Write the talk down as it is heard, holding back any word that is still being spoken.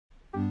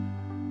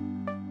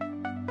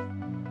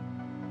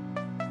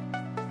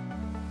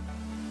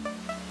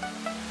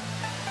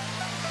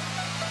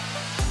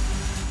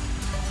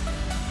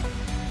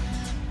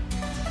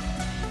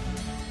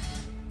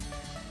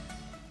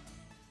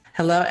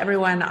Hello,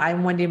 everyone.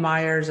 I'm Wendy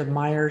Myers of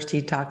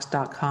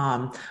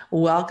MyersDetox.com.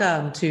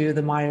 Welcome to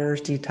the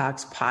Myers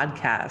Detox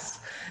podcast.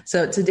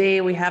 So today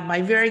we have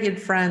my very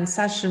good friend,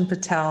 Sachin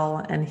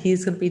Patel, and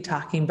he's going to be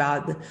talking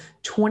about the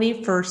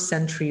 21st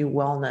century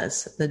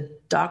wellness. The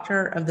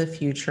doctor of the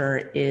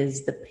future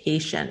is the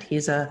patient.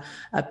 He's a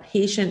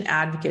patient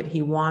advocate.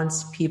 He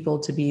wants people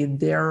to be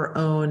their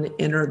own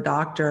inner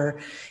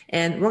doctor.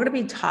 And we're going to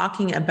be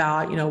talking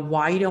about,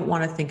 why you don't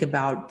want to think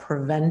about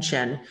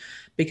prevention,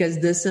 because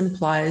this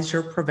implies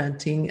you're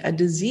preventing a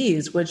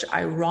disease, which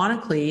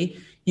ironically,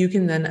 you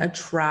can then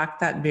attract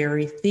that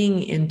very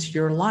thing into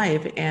your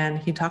life. And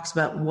he talks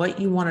about what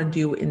you want to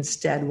do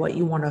instead, what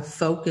you want to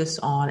focus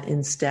on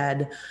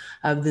instead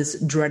of this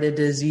dreaded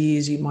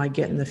disease you might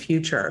get in the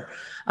future.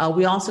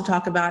 We also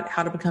talk about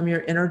how to become your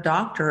inner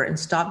doctor and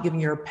stop giving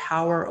your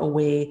power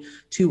away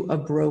to a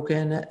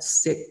broken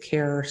sick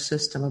care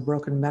system, a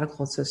broken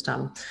medical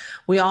system.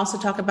 We also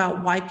talk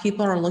about why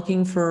people are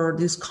looking for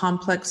these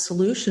complex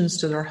solutions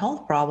to their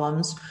health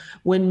problems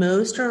when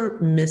most are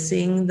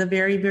missing the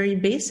very, very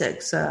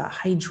basics,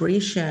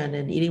 hydration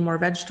and eating more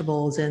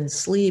vegetables and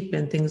sleep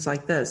and things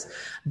like this,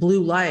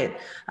 blue light.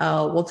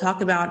 We'll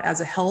talk about,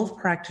 as a health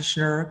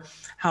practitioner,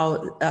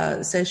 how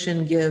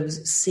Sachin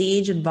gives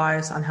sage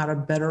advice on how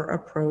to better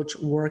approach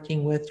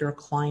working with your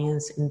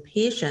clients and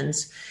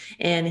patients.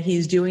 And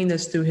he's doing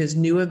this through his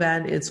new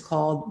event. It's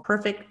called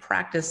Perfect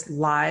Practice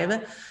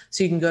Live.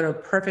 So you can go to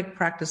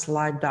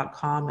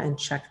perfectpracticelive.com and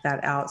check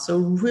that out. So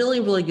really,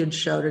 really good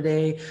show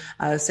today.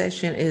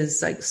 Sachin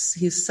is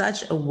he's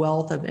such a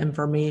wealth of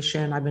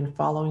information. I've been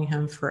following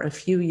him for a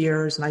few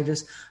years, and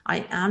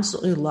I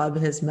absolutely love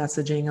his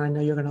messaging. And I know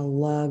you're going to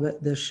love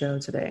this show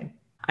today.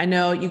 I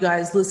know you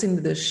guys listening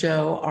to this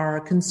show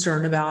are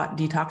concerned about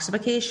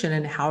detoxification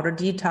and how to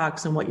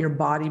detox and what your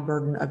body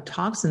burden of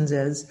toxins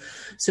is.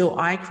 So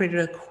I created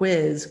a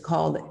quiz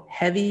called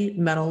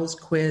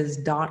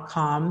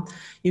heavymetalsquiz.com.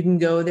 You can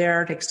go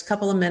there. It takes a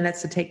couple of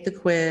minutes to take the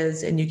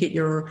quiz, and you get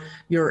your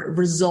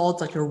results,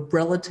 like your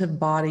relative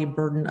body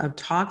burden of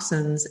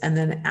toxins. And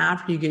then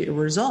after you get your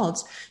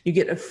results, you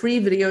get a free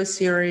video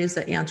series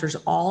that answers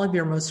all of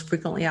your most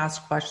frequently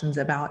asked questions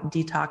about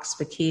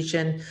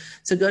detoxification.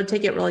 So go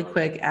take it really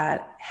quick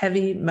at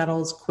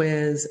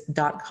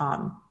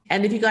heavymetalsquiz.com.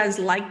 And if you guys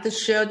like the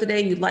show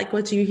today, you like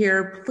what you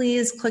hear,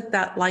 please click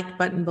that like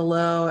button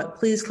below.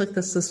 Please click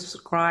the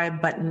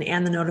subscribe button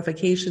and the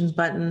notifications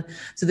button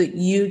so that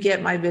you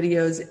get my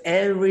videos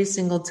every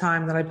single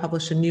time that I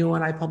publish a new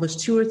one. I publish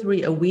 2 or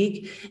 3 a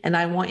week, and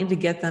I want you to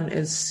get them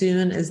as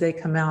soon as they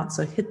come out.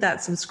 So hit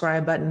that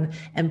subscribe button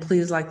and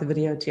please like the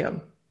video too.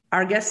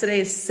 Our guest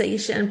today,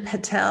 Sachin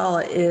Patel,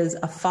 is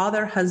a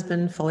father,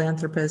 husband,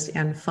 philanthropist,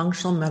 and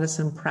functional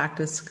medicine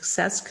practice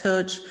success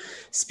coach,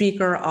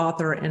 speaker,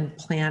 author, and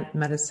plant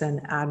medicine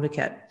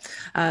advocate.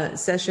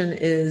 Sachin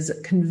is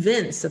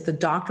convinced that the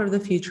doctor of the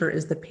future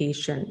is the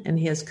patient, and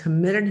he has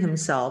committed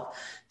himself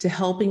to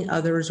helping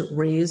others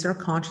raise their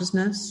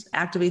consciousness,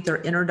 activate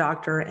their inner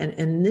doctor, and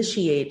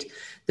initiate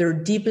their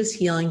deepest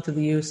healing through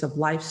the use of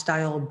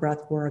lifestyle,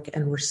 breath work,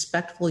 and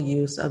respectful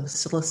use of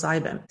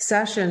psilocybin.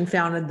 Sachin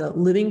founded the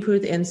Living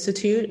Proof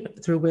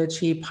Institute, through which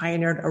he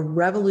pioneered a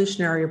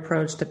revolutionary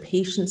approach to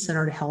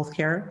patient-centered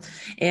healthcare.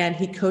 And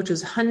he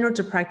coaches hundreds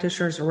of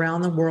practitioners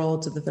around the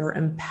world so that they're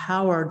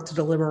empowered to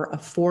deliver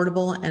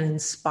affordable and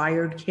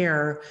inspired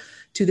care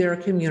to their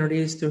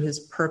communities through his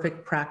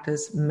Perfect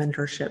Practice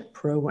mentorship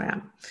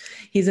program.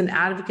 He's an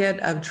advocate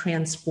of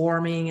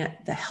transforming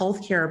the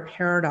healthcare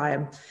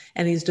paradigm,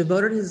 and he's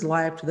devoted his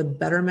life to the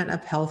betterment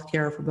of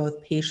healthcare for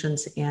both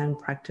patients and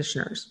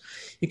practitioners.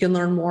 You can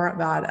learn more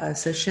about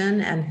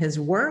Sachin and his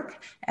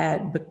work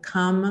at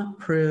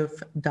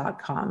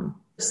becomeproof.com.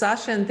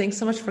 Sachin, thanks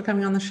so much for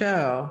coming on the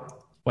show.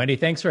 Wendy,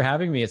 thanks for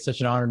having me. It's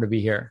such an honor to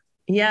be here.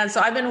 Yeah, so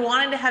I've been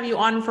wanting to have you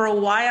on for a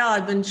while.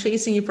 I've been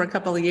chasing you for a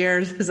couple of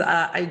years because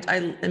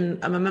I'm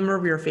a member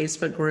of your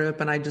Facebook group,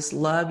 and I just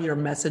love your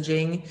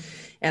messaging,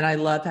 and I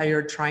love how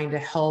you're trying to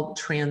help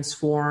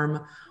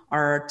transform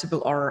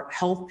our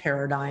health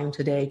paradigm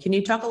today. Can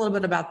you talk a little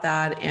bit about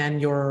that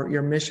and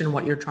your mission,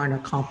 what you're trying to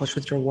accomplish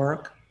with your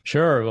work?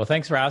 Sure. Well,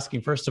 thanks for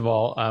asking. First of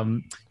all,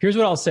 here's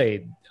what I'll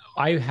say.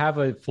 I have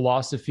a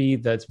philosophy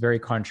that's very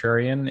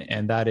contrarian,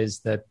 and that is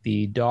that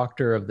the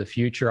doctor of the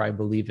future, I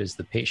believe, is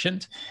the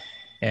patient.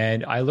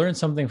 And I learned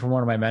something from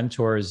one of my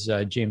mentors,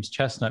 James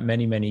Chestnut,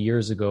 many, many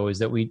years ago, is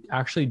that we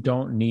actually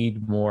don't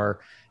need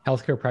more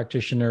healthcare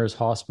practitioners,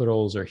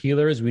 hospitals, or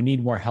healers. We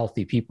need more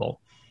healthy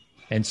people.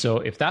 And so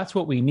if that's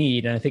what we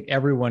need, and I think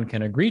everyone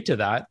can agree to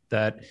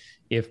that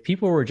if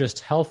people were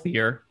just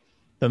healthier,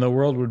 then the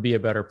world would be a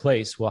better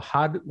place. Well,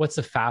 what's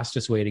the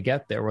fastest way to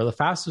get there? Well, the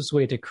fastest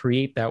way to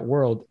create that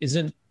world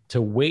isn't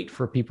to wait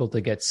for people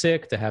to get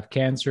sick, to have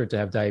cancer, to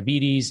have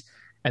diabetes,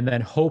 and then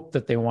hope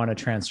that they want a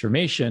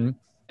transformation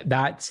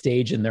that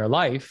stage in their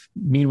life.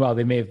 Meanwhile,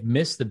 they may have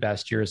missed the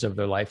best years of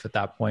their life at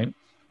that point.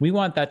 We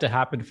want that to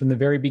happen from the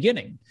very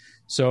beginning.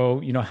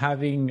 So,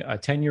 having a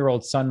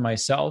 10-year-old son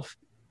myself,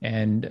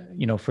 And,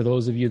 for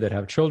those of you that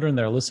have children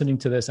that are listening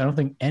to this, I don't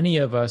think any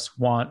of us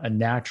want a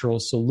natural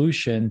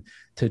solution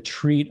to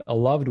treat a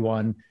loved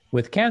one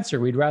with cancer.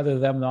 We'd rather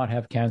them not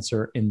have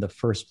cancer in the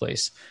first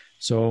place.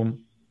 So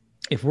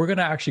if we're going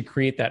to actually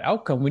create that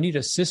outcome, we need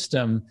a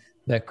system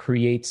that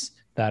creates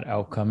that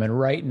outcome. And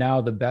right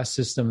now, the best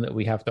system that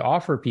we have to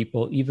offer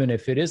people, even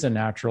if it is a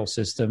natural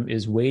system,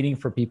 is waiting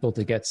for people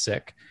to get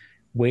sick,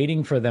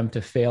 waiting for them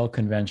to fail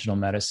conventional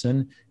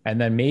medicine,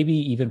 and then maybe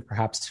even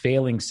perhaps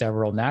failing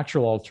several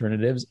natural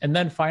alternatives, and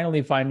then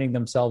finally finding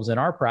themselves in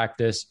our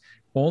practice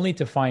only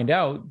to find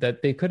out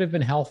that they could have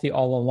been healthy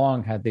all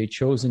along had they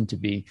chosen to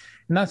be.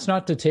 And that's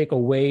not to take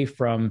away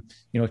from,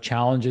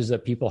 challenges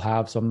that people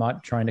have. So I'm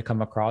not trying to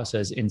come across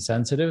as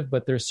insensitive,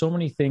 but there's so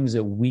many things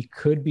that we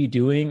could be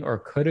doing or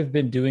could have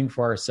been doing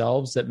for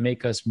ourselves that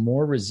make us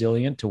more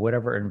resilient to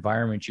whatever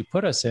environment you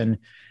put us in,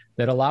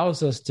 that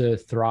allows us to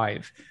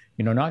thrive,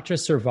 not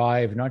just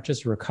survive, not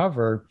just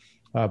recover,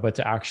 but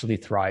to actually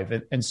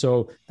thrive. And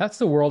so that's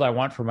the world I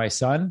want for my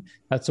son.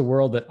 That's the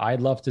world that I'd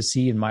love to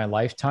see in my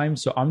lifetime.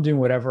 So I'm doing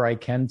whatever I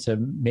can to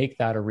make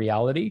that a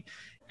reality.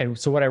 And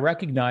so what I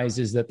recognize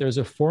is that there's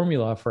a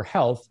formula for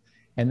health,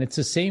 and it's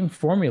the same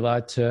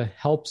formula to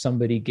help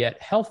somebody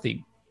get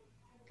healthy.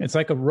 It's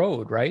like a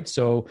road, right?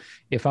 So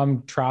if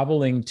I'm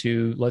traveling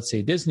to, let's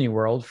say, Disney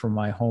World from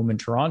my home in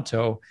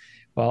Toronto,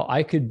 well,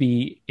 I could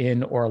be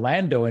in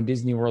Orlando and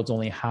Disney World's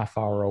only a half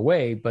hour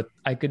away, but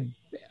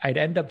I'd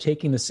end up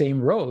taking the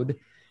same road,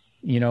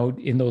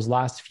 in those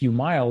last few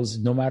miles,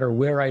 no matter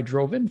where I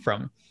drove in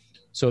from.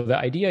 So the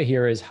idea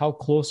here is, how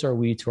close are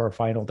we to our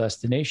final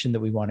destination that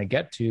we want to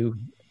get to,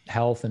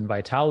 health and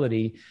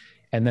vitality?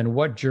 And then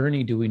what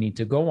journey do we need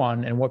to go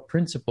on, and what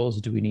principles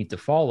do we need to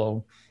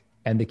follow?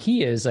 And the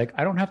key is, I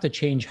don't have to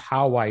change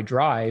how I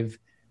drive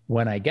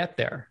when I get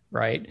there,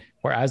 right?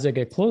 Or as I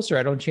get closer,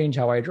 I don't change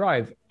how I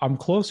drive. I'm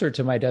closer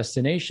to my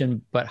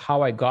destination, but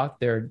how I got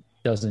there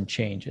doesn't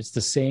change. It's the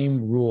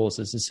same rules,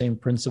 it's the same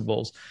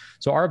principles.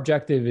 So our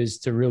objective is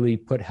to really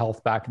put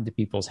health back into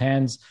people's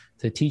hands,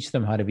 to teach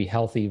them how to be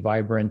healthy,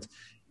 vibrant,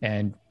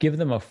 and give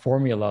them a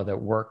formula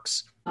that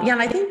works. Yeah,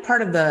 and I think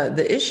part of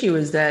the issue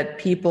is that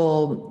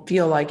people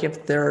feel like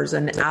if there's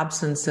an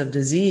absence of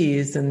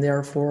disease, then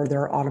therefore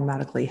they're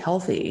automatically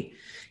healthy.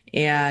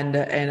 And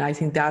I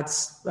think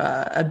that's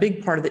a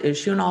big part of the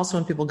issue. And also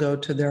when people go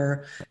to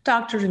their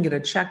doctors and get a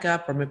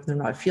checkup, or maybe they're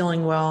not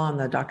feeling well and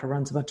the doctor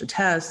runs a bunch of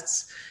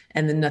tests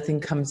and then nothing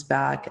comes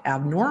back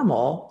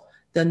abnormal,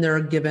 then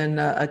they're given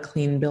a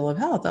clean bill of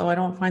health. Oh, I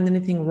don't find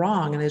anything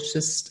wrong. And it's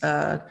just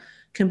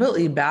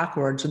completely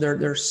backwards. So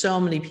there's so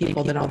many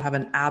people that don't have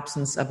an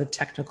absence of a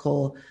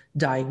technical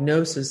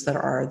diagnosis that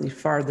are the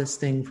farthest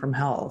thing from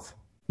health.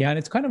 Yeah, and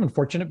it's kind of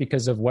unfortunate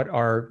because of what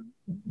our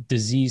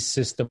disease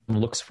system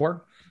looks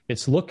for.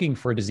 It's looking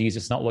for disease.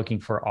 It's not looking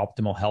for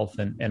optimal health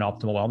and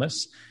optimal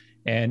wellness.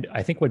 And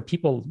I think when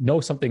people know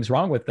something's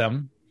wrong with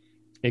them,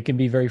 it can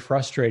be very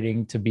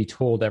frustrating to be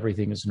told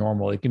everything is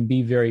normal. It can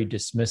be very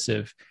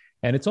dismissive.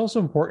 And it's also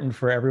important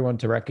for everyone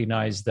to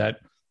recognize that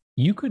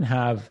you can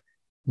have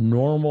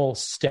normal,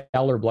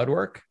 stellar blood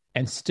work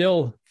and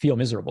still feel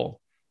miserable,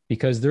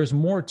 because there's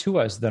more to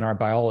us than our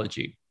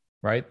biology,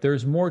 right?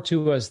 There's more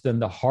to us than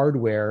the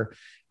hardware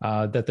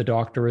that the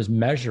doctor is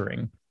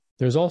measuring.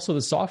 There's also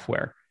the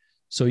software.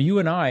 So you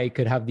and I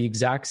could have the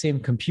exact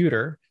same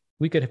computer.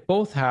 We could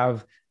both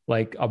have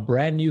like a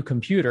brand new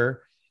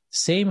computer,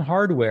 same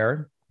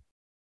hardware,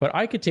 but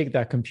I could take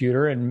that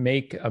computer and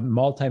make a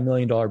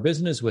multi-million-dollar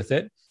business with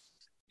it.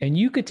 And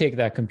you could take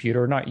that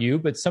computer, not you,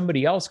 but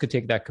somebody else could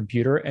take that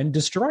computer and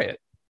destroy it,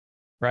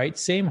 right?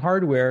 Same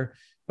hardware,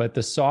 but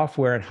the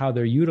software and how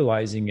they're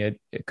utilizing it,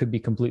 it could be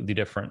completely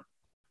different.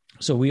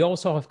 So we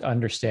also have to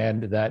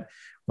understand that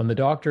when the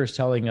doctor is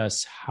telling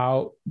us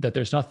that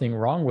there's nothing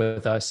wrong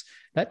with us,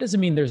 that doesn't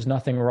mean there's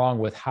nothing wrong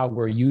with how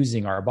we're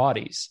using our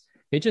bodies.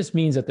 It just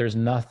means that there's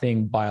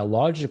nothing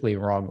biologically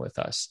wrong with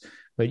us.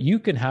 But you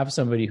can have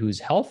somebody who's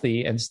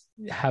healthy and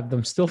have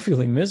them still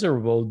feeling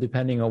miserable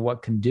depending on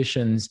what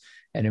conditions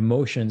and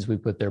emotions we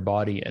put their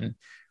body in,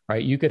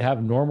 right? You could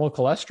have normal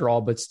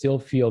cholesterol, but still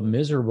feel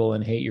miserable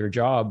and hate your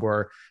job,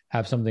 or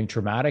have something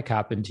traumatic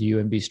happen to you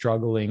and be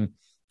struggling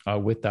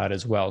with that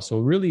as well. So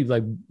really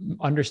like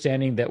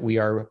understanding that we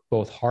are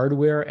both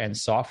hardware and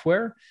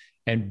software,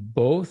 and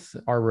both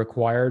are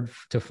required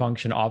to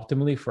function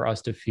optimally for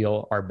us to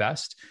feel our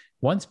best.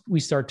 Once we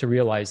start to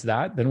realize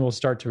that, then we'll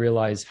start to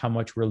realize how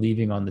much we're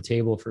leaving on the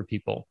table for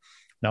people.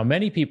 Now,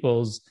 many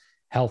people's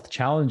health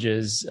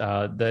challenges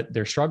that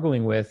they're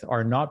struggling with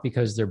are not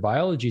because their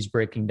biology is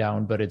breaking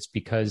down, but it's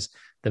because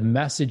the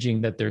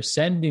messaging that they're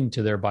sending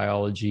to their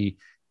biology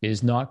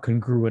is not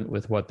congruent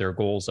with what their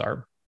goals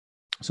are.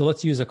 So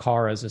let's use a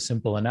car as a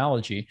simple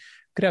analogy. You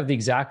could have the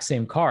exact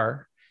same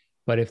car,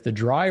 but if the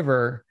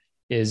driver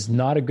is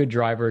not a good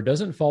driver,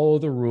 doesn't follow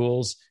the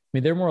rules, I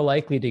mean, they're more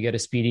likely to get a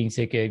speeding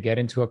ticket, get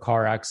into a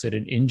car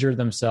accident, injure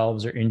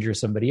themselves or injure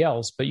somebody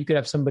else. But you could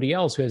have somebody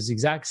else who has the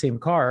exact same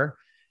car,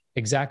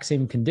 exact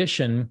same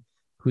condition,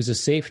 who's a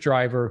safe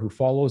driver, who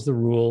follows the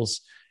rules.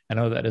 I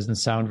know that doesn't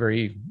sound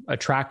very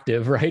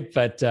attractive, right?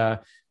 But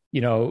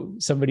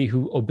somebody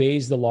who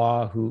obeys the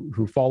law,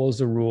 who follows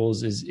the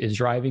rules, is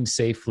driving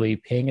safely,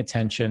 paying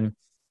attention,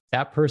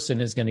 that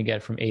person is going to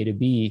get from A to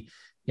B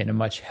in a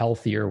much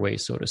healthier way,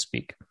 so to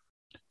speak.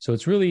 So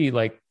it's really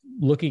like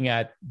looking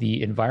at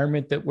the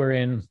environment that we're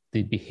in,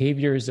 the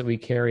behaviors that we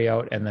carry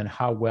out, and then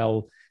how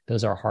well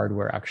does our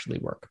hardware actually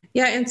work.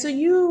 Yeah. And so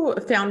you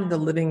founded the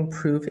Living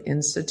Proof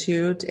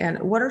Institute. And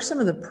what are some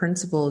of the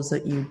principles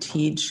that you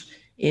teach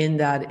in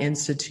that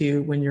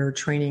institute when you're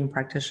training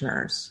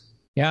practitioners?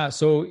 Yeah.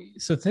 So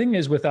the thing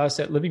is, with us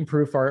at Living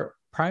Proof, our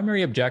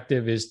primary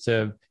objective is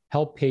to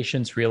help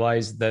patients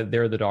realize that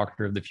they're the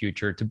doctor of the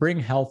future, to bring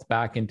health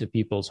back into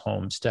people's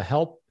homes, to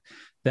help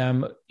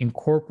them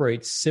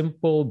incorporate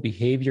simple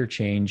behavior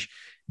change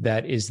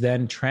that is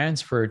then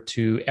transferred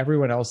to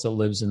everyone else that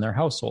lives in their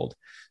household.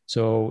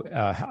 So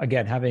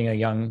again, having a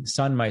young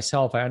son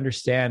myself, I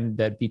understand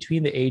that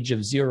between the age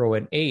of 0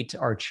 and 8,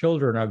 our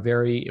children are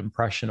very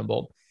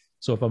impressionable.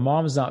 So if a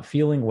mom's not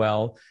feeling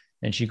well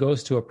and she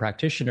goes to a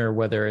practitioner,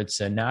 whether it's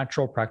a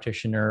natural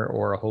practitioner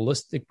or a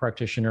holistic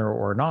practitioner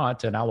or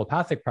not, an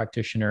allopathic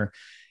practitioner,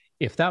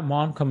 if that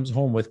mom comes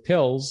home with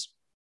pills,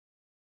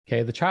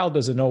 okay, the child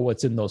doesn't know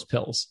what's in those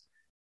pills.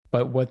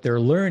 But what they're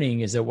learning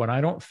is that when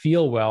I don't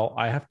feel well,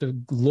 I have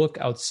to look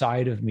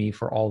outside of me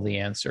for all the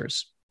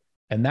answers.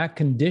 And that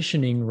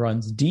conditioning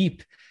runs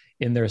deep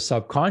in their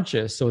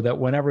subconscious, so that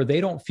whenever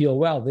they don't feel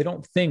well, they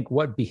don't think,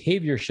 what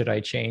behavior should I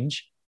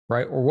change,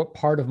 right? Or what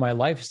part of my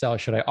lifestyle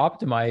should I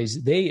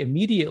optimize? They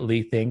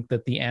immediately think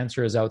that the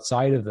answer is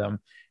outside of them.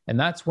 And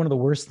that's one of the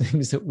worst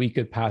things that we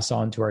could pass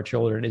on to our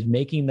children, is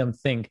making them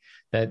think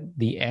that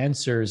the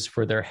answers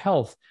for their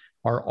health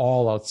are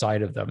all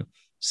outside of them.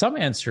 Some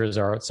answers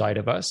are outside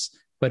of us,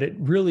 but it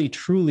really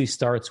truly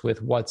starts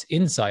with what's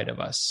inside of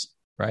us,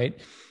 right?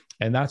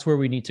 And that's where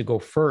we need to go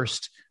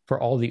first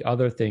for all the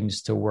other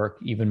things to work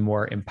even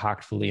more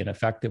impactfully and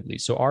effectively.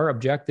 So our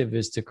objective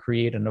is to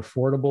create an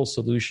affordable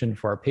solution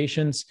for our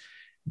patients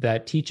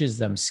that teaches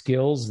them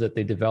skills that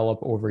they develop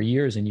over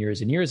years and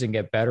years and years and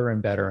get better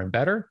and better and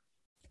better.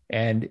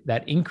 And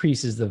that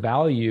increases the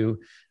value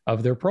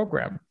of their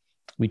program.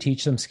 We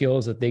teach them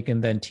skills that they can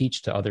then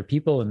teach to other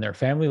people in their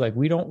family. Like,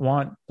 we don't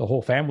want the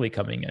whole family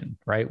coming in,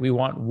 right? We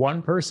want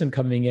one person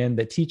coming in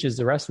that teaches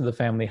the rest of the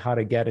family how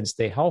to get and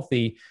stay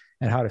healthy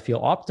and how to feel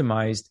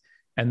optimized.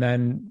 And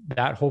then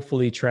that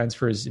hopefully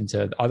transfers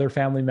into other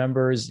family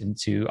members,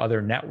 into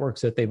other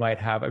networks that they might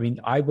have. I mean,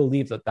 I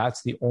believe that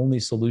that's the only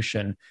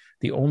solution,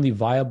 the only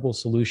viable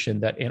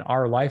solution that in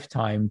our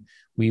lifetime,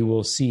 we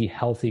will see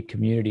healthy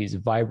communities,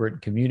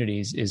 vibrant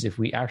communities, is if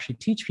we actually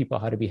teach people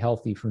how to be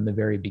healthy from the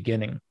very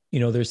beginning.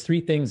 There's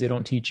 3 things they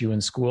don't teach you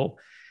in school.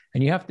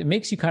 And it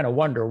makes you kind of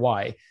wonder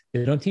why.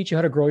 They don't teach you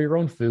how to grow your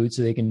own food,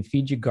 so they can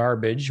feed you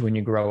garbage when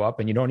you grow up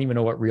and you don't even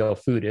know what real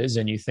food is.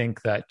 And you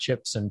think that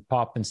chips and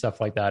pop and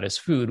stuff like that is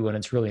food when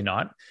it's really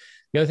not.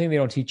 The other thing they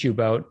don't teach you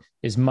about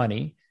is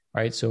money,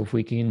 right? So if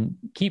we can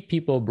keep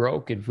people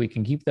broke, if we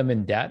can keep them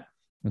in debt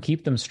and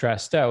keep them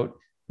stressed out,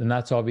 then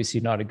that's obviously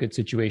not a good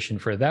situation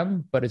for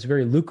them, but it's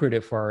very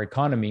lucrative for our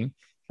economy.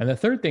 And the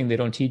third thing they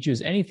don't teach you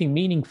is anything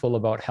meaningful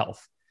about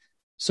health.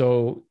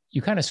 So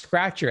you kind of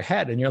scratch your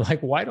head and you're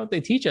like, why don't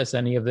they teach us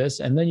any of this?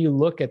 And then you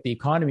look at the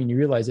economy and you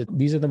realize that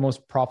these are the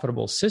most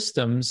profitable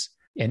systems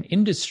and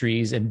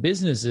industries and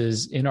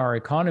businesses in our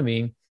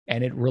economy.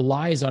 And it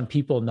relies on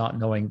people not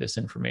knowing this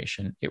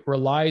information. It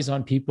relies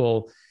on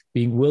people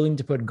being willing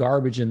to put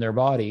garbage in their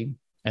body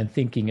and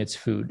thinking it's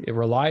food. It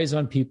relies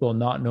on people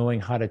not knowing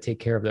how to take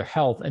care of their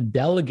health and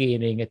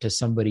delegating it to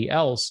somebody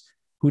else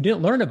who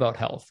didn't learn about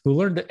health, who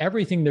learned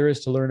everything there is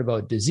to learn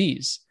about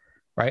disease.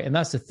 Right. And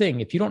that's the thing.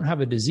 If you don't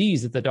have a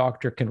disease that the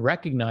doctor can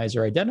recognize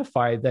or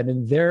identify, then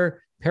in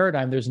their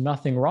paradigm, there's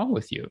nothing wrong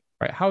with you.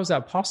 Right. How is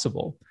that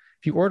possible?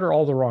 If you order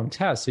all the wrong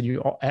tests and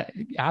you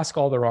ask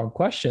all the wrong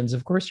questions,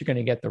 of course, you're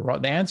going to get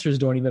the answers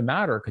don't even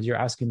matter because you're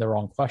asking the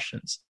wrong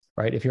questions.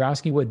 Right. If you're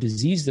asking what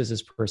disease does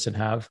this person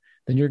have,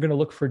 then you're going to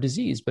look for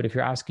disease. But if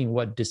you're asking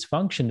what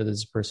dysfunction does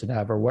this person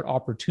have or what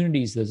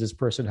opportunities does this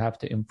person have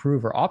to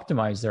improve or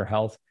optimize their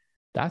health,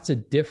 that's a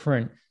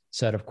different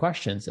set of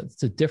questions.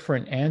 It's a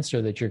different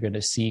answer that you're going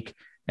to seek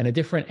and a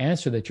different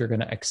answer that you're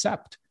going to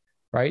accept,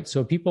 right?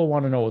 So people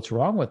want to know what's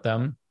wrong with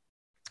them.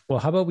 Well,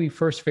 how about we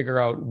first figure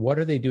out what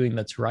are they doing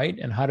that's right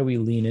and how do we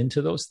lean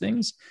into those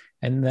things?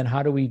 And then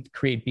how do we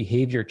create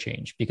behavior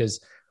change?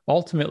 Because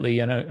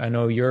ultimately, and I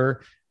know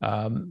you're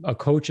a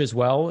coach as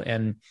well.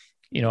 And,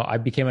 I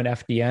became an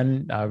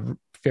FDN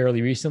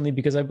fairly recently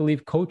because I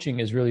believe coaching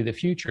is really the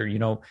future.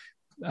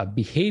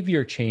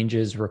 Behavior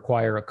changes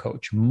require a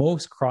coach.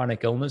 Most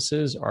chronic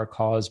illnesses are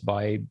caused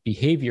by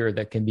behavior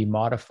that can be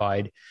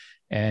modified,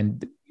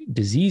 and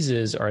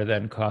diseases are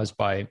then caused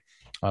by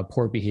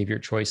poor behavior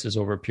choices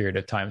over a period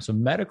of time. So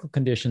medical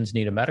conditions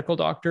need a medical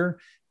doctor.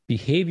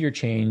 Behavior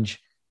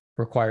change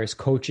requires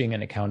coaching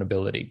and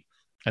accountability.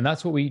 And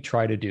that's what we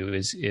try to do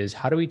is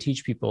how do we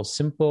teach people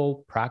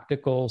simple,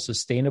 practical,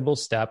 sustainable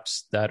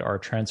steps that are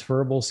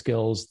transferable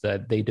skills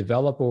that they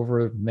develop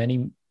over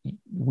many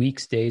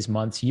weeks, days,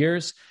 months,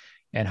 years,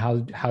 And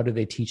how do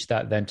they teach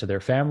that then to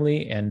their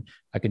family? And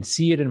I can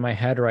see it in my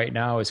head right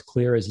now as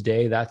clear as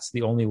day. That's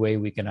the only way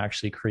we can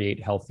actually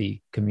create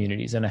healthy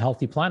communities and a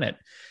healthy planet.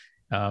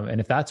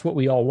 And if that's what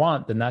we all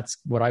want, then that's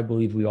what I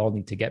believe we all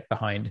need to get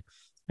behind.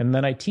 And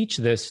then I teach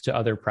this to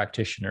other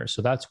practitioners.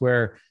 So that's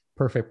where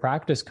perfect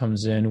practice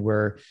comes in,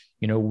 where,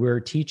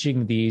 we're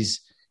teaching these,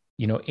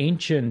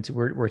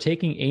 we're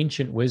taking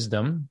ancient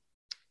wisdom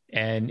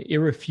and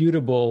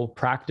irrefutable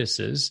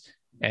practices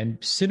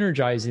and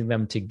synergizing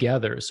them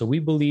together. So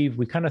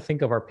we kind of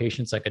think of our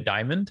patients like a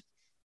diamond.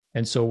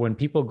 And so when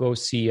people go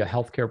see a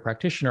healthcare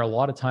practitioner, a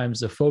lot of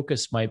times the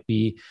focus might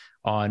be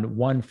on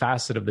one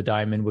facet of the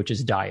diamond, which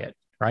is diet,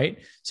 right?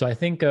 So I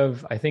think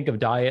of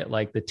diet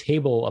like the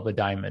table of a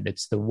diamond.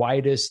 It's the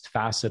widest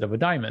facet of a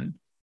diamond.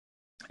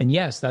 And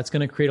yes, that's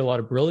going to create a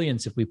lot of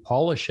brilliance if we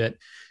polish it,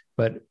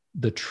 but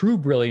the true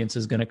brilliance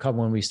is going to come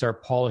when we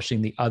start polishing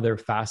the other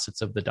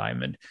facets of the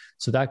diamond.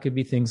 So that could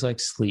be things like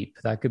sleep.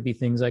 That could be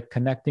things like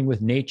connecting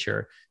with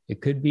nature.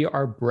 It could be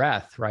our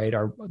breath, right?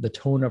 The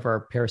tone of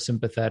our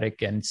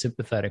parasympathetic and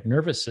sympathetic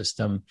nervous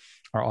system,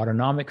 our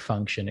autonomic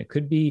function. It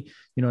could be,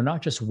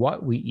 not just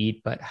what we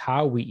eat, but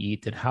how we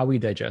eat and how we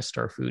digest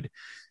our food.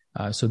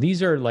 So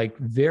these are like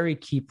very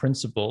key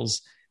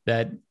principles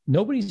that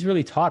nobody's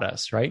really taught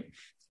us, right?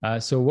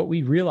 So what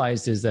we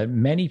realized is that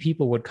many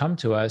people would come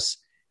to us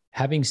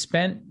having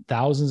spent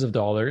thousands of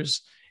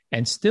dollars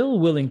and still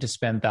willing to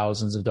spend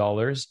thousands of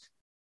dollars,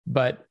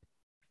 but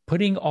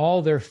putting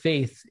all their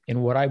faith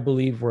in what I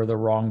believe were the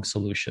wrong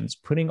solutions,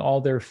 putting all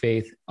their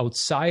faith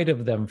outside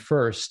of them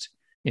first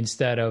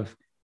instead of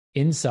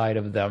inside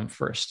of them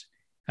first.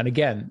 And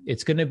again,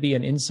 it's going to be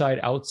an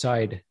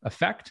inside-outside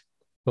effect,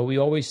 but we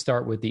always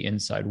start with the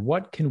inside.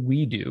 What can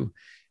we do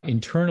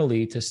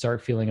internally to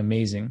start feeling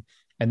amazing?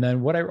 And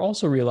then what I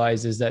also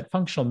realized is that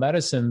functional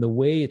medicine, the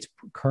way it's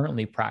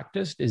currently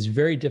practiced, is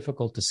very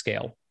difficult to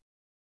scale.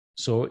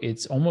 So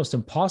it's almost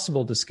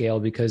impossible to scale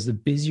because the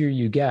busier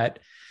you get,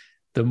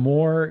 the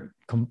more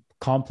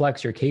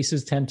complex your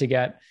cases tend to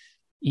get.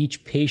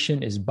 Each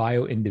patient is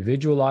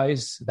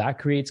bio-individualized. That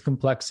creates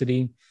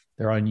complexity.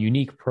 They're on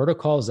unique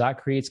protocols.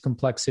 That creates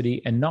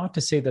complexity. And not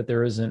to say that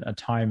there isn't a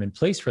time and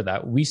place for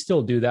that. We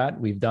still do that.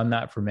 We've done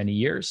that for many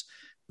years.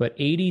 But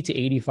 80 to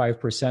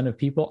 85% of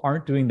people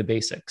aren't doing the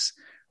basics,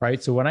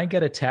 right? So when I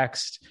get a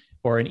text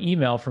or an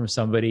email from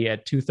somebody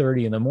at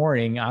 2:30 in the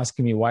morning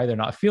asking me why they're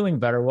not feeling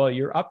better, well,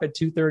 you're up at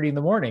 2:30 in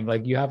the morning.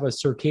 Like you have a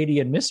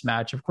circadian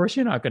mismatch. Of course,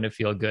 you're not going to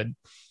feel good.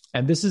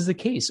 And this is the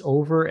case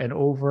over and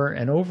over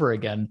and over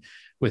again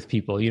with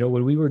people.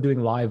 When we were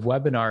doing live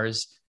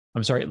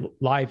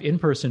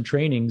in-person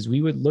trainings,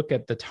 we would look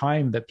at the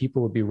time that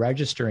people would be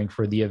registering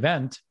for the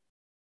event.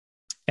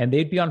 And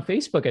they'd be on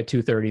Facebook at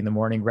 2:30 in the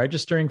morning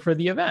registering for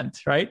the event,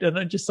 right? And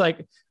I'm just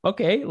like,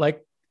 okay,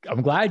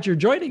 I'm glad you're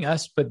joining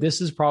us, but this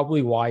is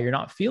probably why you're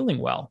not feeling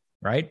well,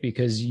 right?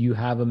 Because you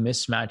have a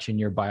mismatch in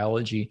your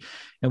biology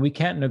and we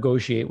can't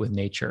negotiate with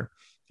nature.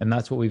 And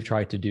that's what we've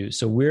tried to do.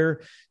 So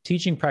we're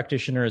teaching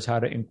practitioners how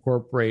to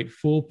incorporate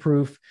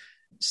foolproof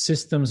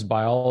systems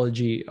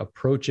biology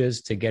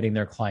approaches to getting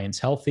their clients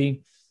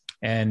healthy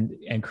and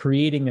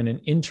creating an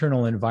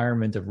internal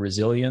environment of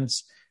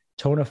resilience,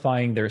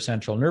 tonifying their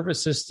central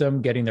nervous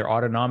system, getting their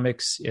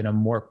autonomics in a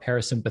more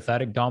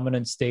parasympathetic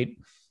dominant state,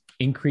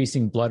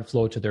 increasing blood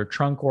flow to their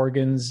trunk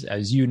organs.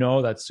 As you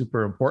know, that's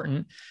super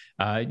important.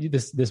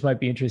 This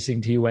might be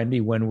interesting to you, Wendy.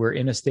 When we're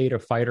in a state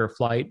of fight or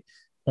flight,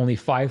 only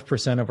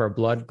 5% of our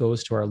blood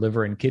goes to our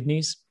liver and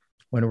kidneys.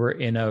 When we're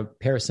in a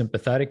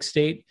parasympathetic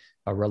state,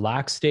 a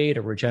relaxed state,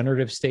 a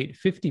regenerative state,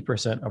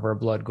 50% of our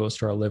blood goes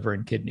to our liver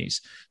and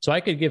kidneys. So I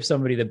could give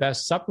somebody the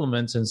best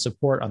supplements and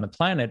support on the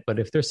planet, but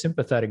if they're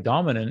sympathetic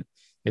dominant,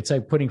 it's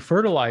like putting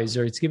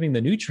fertilizer, it's giving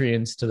the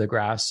nutrients to the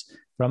grass,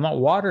 but I'm not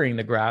watering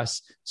the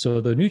grass,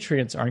 so the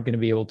nutrients aren't going to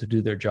be able to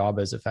do their job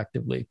as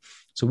effectively.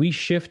 So we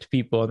shift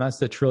people, and that's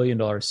the $1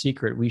 trillion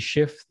secret. We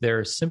shift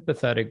their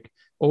sympathetic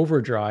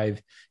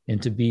overdrive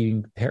into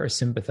being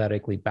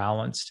parasympathetically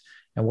balanced.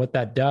 And what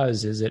that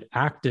does is it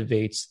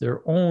activates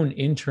their own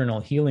internal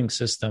healing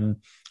system.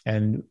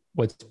 And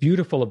what's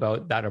beautiful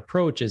about that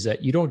approach is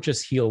that you don't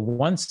just heal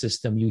one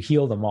system, you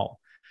heal them all,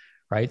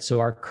 right? So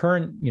our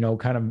current,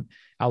 kind of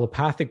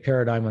allopathic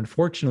paradigm,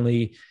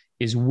 unfortunately,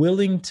 is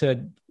willing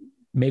to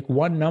make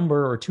one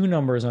number or two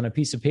numbers on a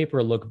piece of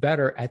paper look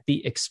better at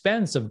the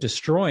expense of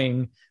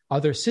destroying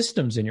other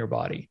systems in your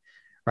body,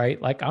 right?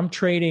 Like I'm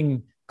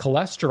trading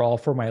cholesterol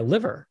for my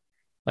liver.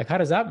 Like, how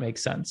does that make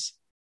sense?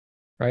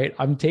 Right?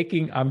 I'm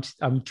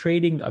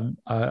trading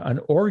an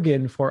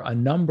organ for a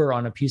number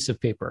on a piece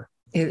of paper.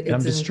 And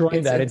I'm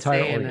destroying that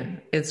entire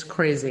organ. It's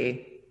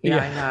crazy.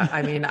 Yeah.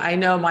 I know. I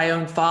know my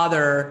own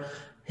father,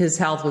 his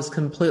health was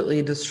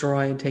completely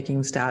destroyed,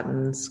 taking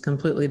statins,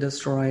 completely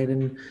destroyed,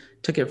 and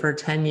took it for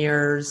 10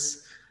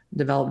 years,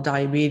 developed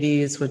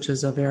diabetes, which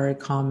is a very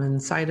common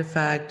side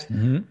effect,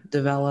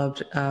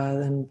 developed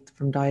then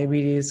from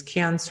diabetes,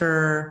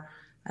 cancer,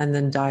 and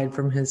then died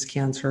from his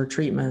cancer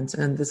treatments.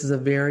 And this is a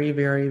very,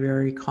 very,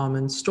 very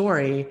common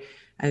story.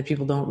 And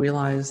people don't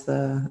realize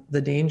the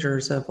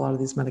dangers of a lot of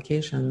these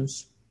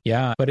medications.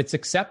 Yeah, but it's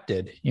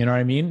accepted. You know what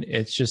I mean?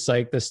 It's just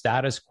like the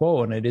status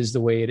quo, and it is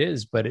the way it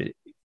is. But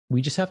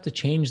we just have to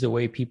change the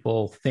way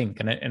people think.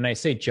 And I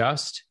say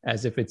just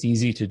as if it's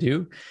easy to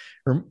do.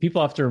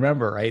 People have to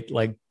remember, right?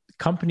 Like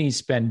companies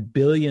spend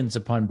billions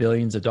upon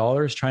billions of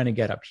dollars trying to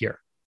get up here,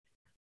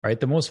 right?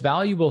 The most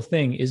valuable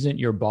thing isn't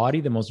your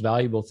body. The most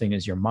valuable thing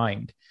is your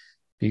mind,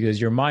 because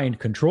your mind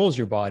controls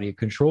your body, it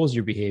controls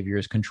your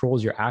behaviors,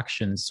 controls your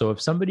actions. So if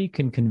somebody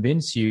can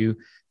convince you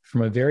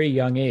from a very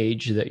young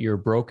age that you're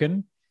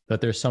broken,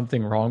 that there's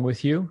something wrong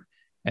with you,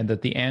 and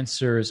that the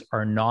answers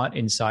are not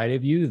inside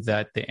of you,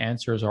 that the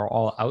answers are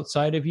all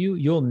outside of you,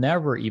 you'll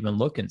never even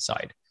look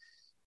inside.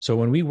 So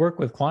when we work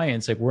with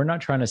clients, like we're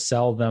not trying to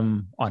sell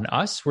them on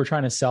us, we're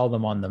trying to sell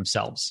them on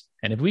themselves.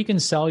 And if we can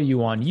sell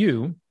you on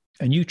you,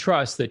 and you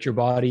trust that your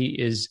body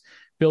is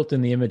built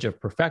in the image of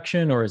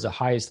perfection or is the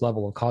highest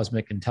level of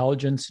cosmic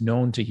intelligence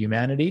known to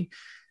humanity,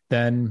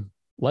 then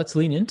let's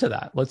lean into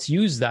that. Let's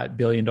use that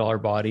billion-dollar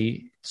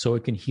body so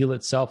it can heal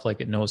itself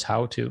like it knows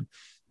how to.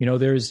 You know,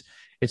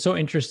 it's so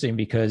interesting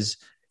because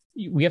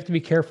we have to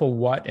be careful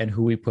what and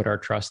who we put our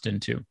trust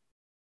into.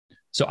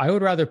 So I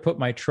would rather put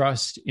my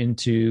trust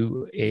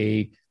into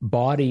a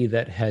body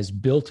that has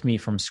built me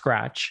from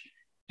scratch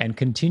and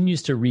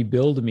continues to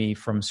rebuild me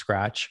from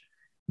scratch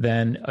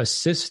than a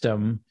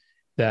system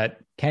that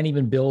can't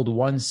even build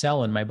one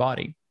cell in my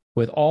body.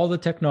 With all the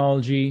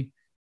technology,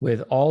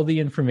 with all the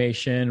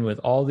information, with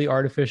all the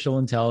artificial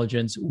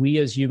intelligence, we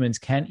as humans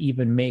can't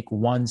even make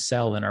one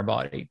cell in our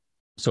body.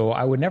 So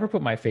I would never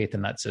put my faith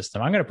in that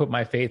system. I'm going to put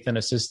my faith in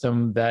a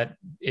system that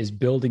is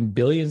building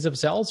billions of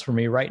cells for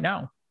me right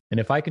now. And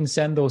if I can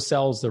send those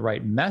cells the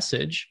right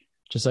message,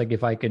 just like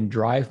if I can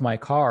drive my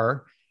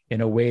car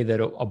in a way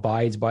that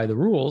abides by the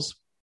rules,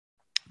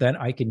 then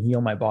I can heal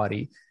my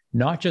body,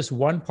 not just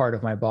one part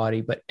of my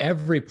body, but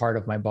every part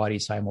of my body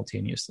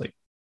simultaneously.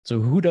 So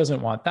who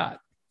doesn't want that,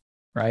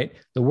 right?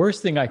 The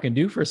worst thing I can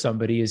do for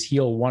somebody is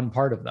heal one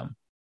part of them.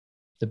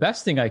 The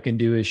best thing I can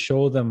do is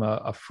show them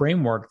a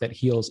framework that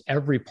heals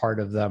every part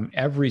of them,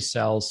 every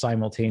cell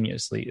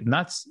simultaneously.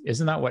 And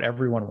isn't that what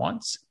everyone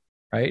wants,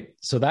 right?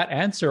 So that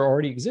answer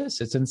already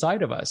exists. It's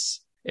inside of us.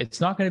 It's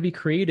not going to be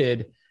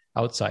created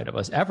outside of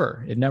us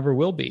ever. It never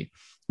will be.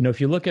 You know, if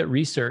you look at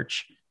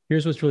research,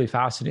 here's what's really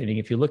fascinating.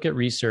 If you look at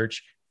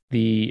research,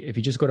 if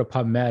you just go to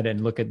PubMed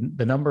and look at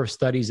the number of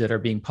studies that are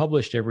being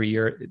published every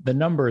year, the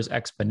number is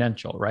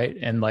exponential, right?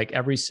 And like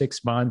every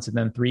 6 months and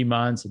then 3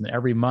 months and then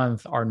every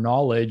month, our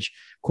knowledge,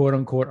 quote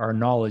unquote, our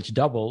knowledge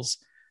doubles.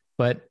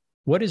 But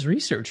what is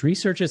research?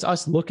 Research is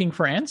us looking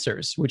for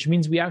answers, which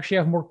means we actually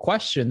have more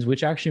questions,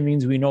 which actually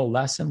means we know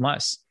less and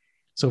less.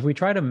 So if we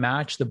try to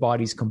match the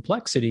body's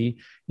complexity,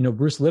 you know,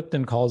 Bruce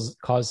Lipton calls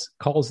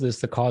this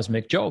the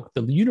cosmic joke.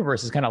 The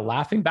universe is kind of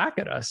laughing back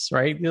at us,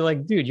 right? You're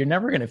like, dude, you're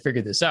never going to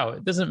figure this out.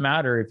 It doesn't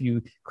matter if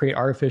you create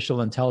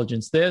artificial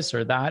intelligence, this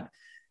or that.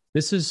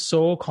 This is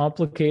so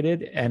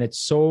complicated, and it's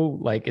so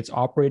like it's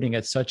operating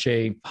at such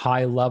a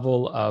high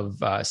level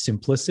of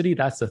simplicity.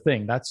 That's the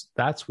thing.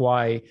 That's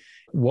why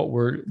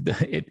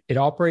it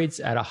operates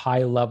at a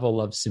high level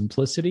of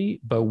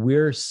simplicity, but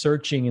we're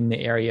searching in the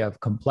area of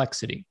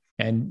complexity.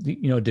 And,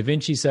 you know, Da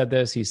Vinci said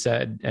this, he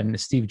said, and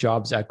Steve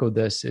Jobs echoed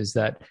this, is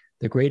that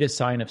the greatest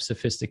sign of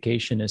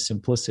sophistication is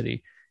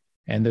simplicity.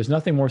 And there's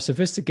nothing more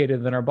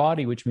sophisticated than our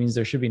body, which means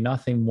there should be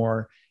nothing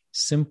more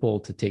simple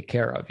to take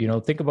care of. You know,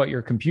 think about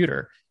your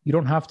computer. You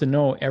don't have to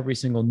know every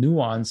single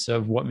nuance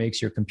of what makes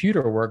your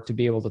computer work to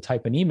be able to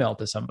type an email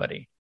to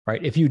somebody,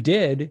 right? If you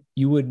did,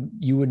 you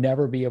would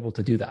never be able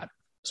to do that.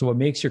 So what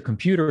makes your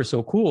computer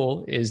so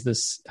cool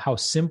is how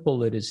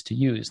simple it is to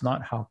use,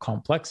 not how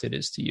complex it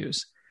is to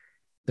use.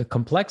 The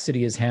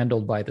complexity is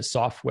handled by the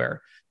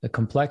software. The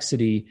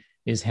complexity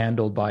is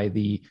handled by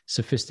the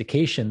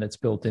sophistication that's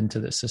built into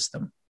the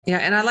system. Yeah.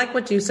 And I like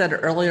what you said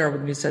earlier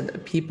when you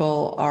said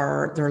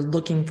they're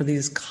looking for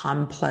these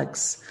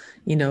complex,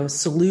 you know,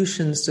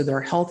 solutions to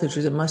their health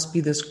issues. It must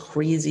be this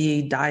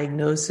crazy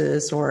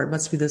diagnosis, or it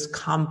must be this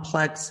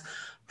complex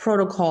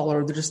protocol,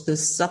 or just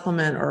this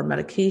supplement or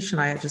medication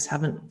I just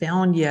haven't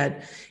found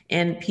yet.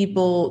 And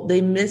people, they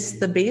miss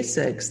the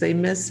basics. They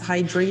miss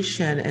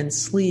hydration and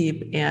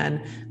sleep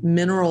and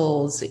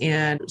minerals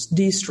and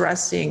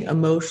de-stressing,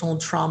 emotional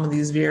trauma,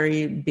 these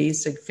very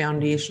basic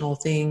foundational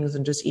things,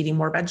 and just eating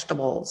more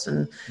vegetables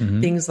and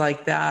things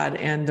like that.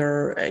 And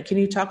can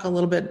you talk a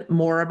little bit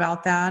more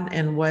about that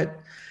and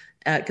what,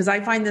 because I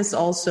find this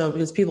also,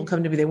 because people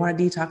come to me, they want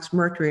to detox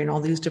mercury and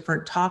all these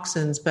different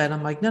toxins, but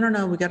I'm like,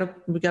 no, we gotta,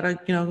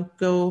 you know,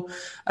 go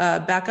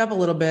back up a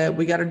little bit.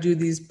 We got to do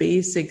these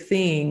basic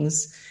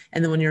things.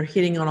 And then when you're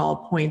hitting on all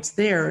points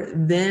there,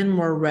 then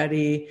we're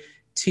ready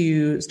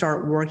to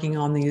start working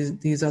on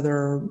these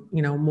other,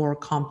 you know, more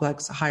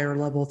complex, higher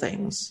level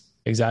things.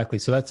 Exactly.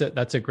 So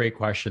that's a great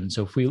question.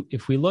 So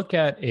if we look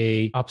at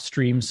a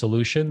upstream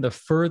solution, the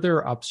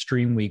further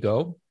upstream we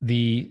go,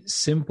 the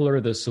simpler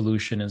the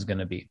solution is going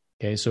to be.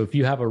 Okay. So if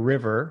you have a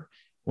river,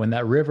 when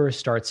that river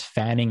starts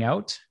fanning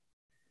out,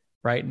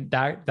 right,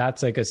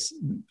 that's like a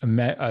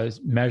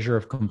measure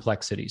of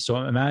complexity. So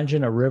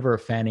imagine a river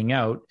fanning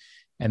out,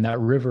 and that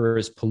river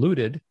is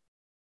polluted.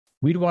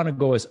 we'd want to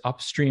go as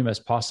upstream as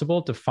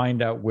possible to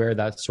find out where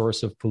that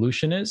source of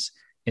pollution is,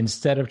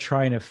 instead of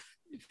trying to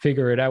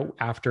figure it out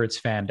after it's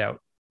fanned out,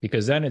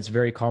 because then it's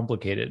very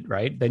complicated,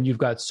 right? Then you've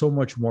got so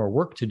much more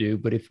work to do.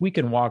 But if we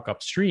can walk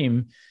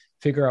upstream,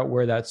 figure out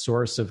where that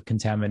source of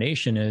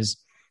contamination is,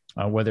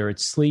 whether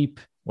it's sleep,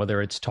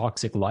 whether it's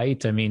toxic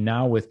light. I mean,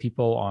 now with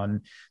people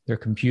on their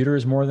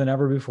computers more than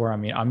ever before, I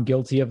mean, I'm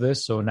guilty of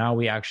this. So now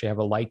we actually have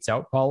a lights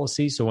out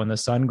policy. So when the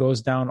sun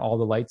goes down, all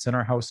the lights in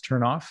our house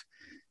turn off,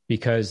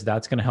 because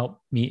that's going to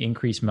help me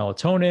increase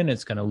melatonin.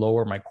 It's going to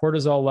lower my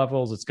cortisol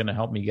levels. It's going to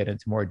help me get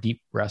into more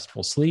deep,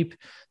 restful sleep.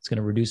 It's going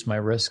to reduce my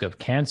risk of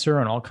cancer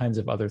and all kinds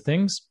of other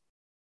things.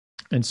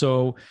 And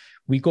so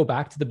we go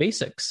back to the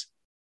basics,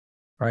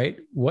 right?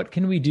 What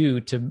can we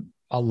do to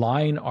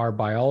align our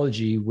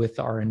biology with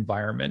our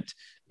environment?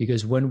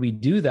 Because when we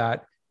do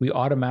that, we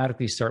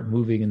automatically start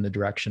moving in the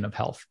direction of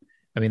health.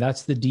 I mean,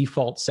 that's the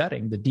default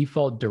setting. The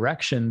default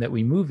direction that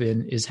we move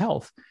in is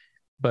health.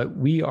 But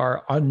we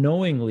are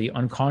unknowingly,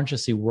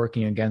 unconsciously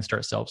working against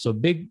ourselves. So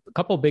a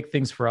couple of big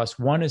things for us.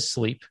 One is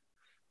sleep.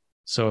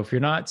 So if you're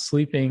not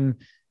sleeping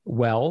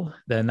well,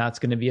 then that's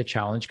going to be a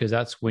challenge, because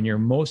that's when you're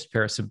most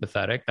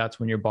parasympathetic. That's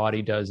when your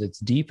body does its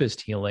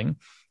deepest healing.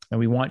 And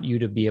we want you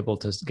to be able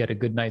to get a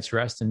good night's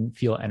rest and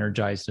feel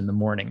energized in the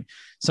morning.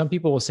 Some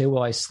people will say,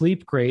 well, I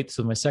sleep great.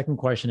 So my second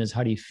question is,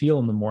 how do you feel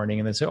in the morning?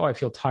 And they say, oh, I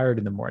feel tired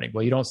in the morning.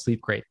 Well, you don't sleep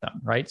great then,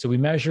 right? So we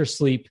measure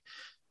sleep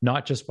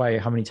not just by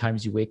how many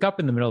times you wake up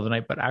in the middle of the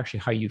night, but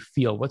actually how you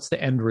feel. What's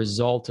the end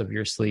result of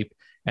your sleep?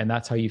 And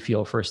that's how you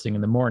feel first thing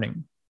in the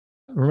morning.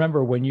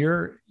 Remember, when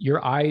your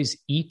eyes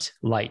eat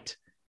light,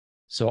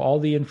 so all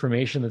the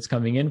information that's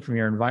coming in from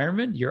your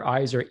environment, your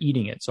eyes are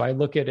eating it. So I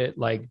look at it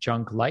like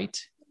junk light,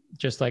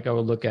 just like I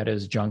would look at it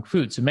as junk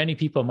food. So many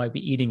people might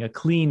be eating a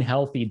clean,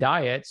 healthy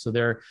diet. So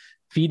they're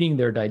feeding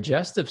their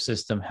digestive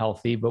system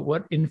healthy, but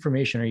what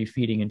information are you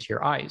feeding into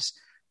your eyes?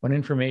 What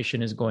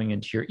information is going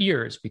into your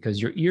ears? Because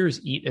your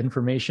ears eat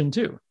information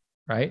too,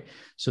 right?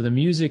 So the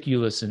music you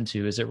listen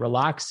to, is it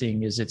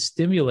relaxing? Is it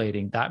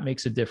stimulating? That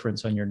makes a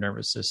difference on your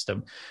nervous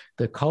system.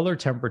 The color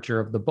temperature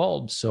of the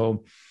bulb.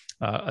 So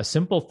a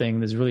simple thing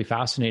that's really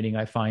fascinating,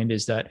 I find,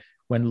 is that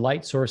when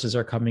light sources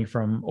are coming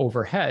from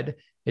overhead,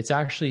 it's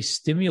actually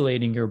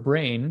stimulating your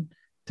brain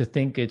to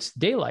think it's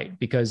daylight,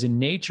 because in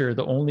nature,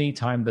 the only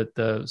time that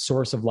the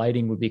source of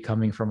lighting would be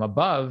coming from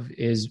above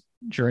is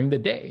during the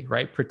day,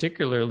 right?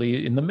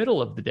 Particularly in the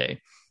middle of the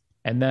day.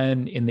 And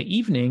then in the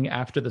evening,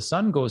 after the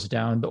sun goes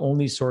down, the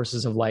only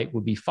sources of light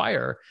would be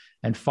fire,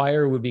 and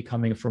fire would be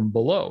coming from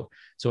below.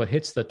 So it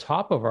hits the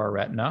top of our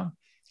retina,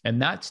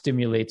 and that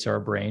stimulates our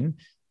brain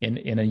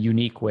in a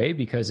unique way,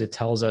 because it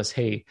tells us,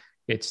 hey,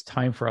 it's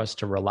time for us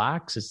to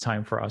relax. It's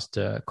time for us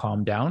to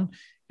calm down.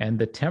 And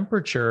the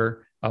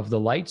temperature of the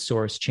light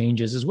source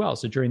changes as well.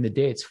 So during the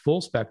day, it's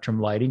full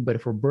spectrum lighting, but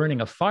if we're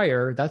burning a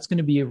fire, that's going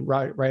to be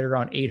right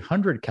around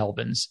 800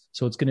 kelvins.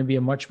 So it's going to be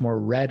a much more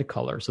red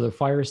color. So the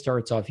fire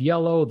starts off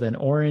yellow, then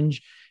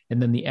orange, and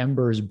then the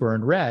embers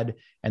burn red.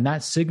 And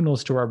that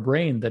signals to our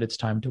brain that it's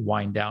time to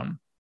wind down.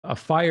 A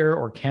fire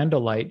or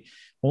candlelight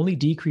only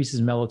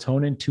decreases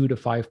melatonin 2 to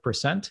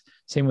 5%.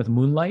 Same with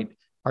moonlight.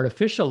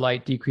 Artificial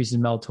light decreases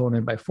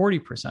melatonin by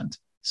 40%.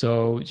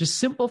 So just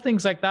simple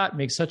things like that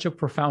make such a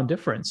profound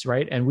difference,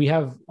 right? And we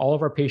have all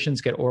of our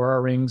patients get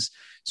Oura rings.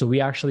 So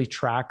we actually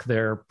track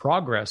their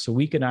progress. So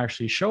we can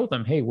actually show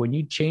them, hey, when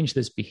you change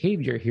this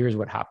behavior, here's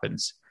what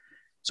happens.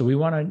 So we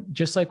want to,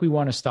 just like we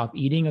want to stop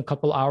eating a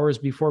couple hours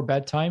before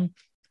bedtime,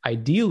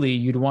 ideally,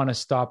 you'd want to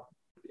stop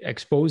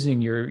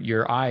exposing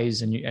your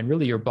eyes and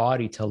really your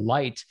body to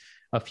light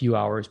a few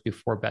hours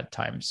before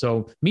bedtime.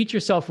 So meet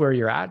yourself where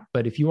you're at.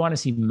 But if you want to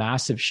see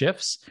massive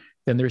shifts,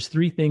 then there's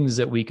 3 things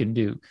that we can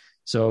do.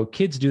 So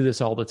kids do this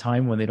all the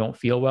time when they don't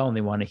feel well and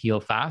they want to heal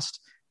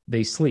fast.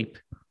 They sleep.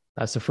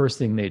 That's the first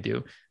thing they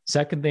do.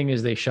 Second thing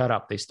is they shut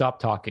up. They stop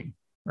talking,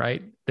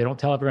 right? They don't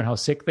tell everyone how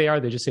sick they are.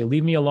 They just say,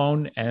 leave me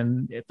alone.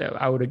 And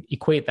I would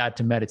equate that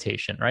to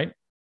meditation, right?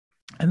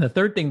 And the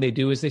third thing they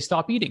do is they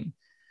stop eating.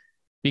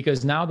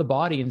 Because now the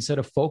body, instead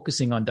of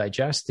focusing on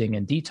digesting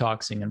and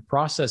detoxing and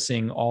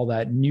processing all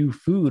that new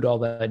food, all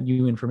that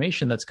new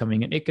information that's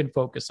coming in, it can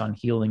focus on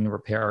healing,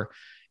 repair,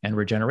 and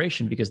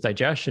regeneration, because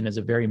digestion is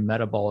a very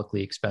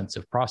metabolically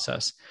expensive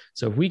process.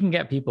 So if we can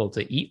get people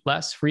to eat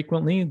less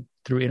frequently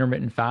through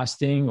intermittent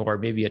fasting, or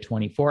maybe a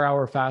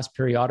 24-hour fast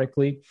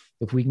periodically,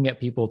 if we can get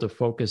people to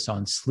focus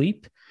on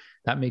sleep,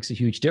 that makes a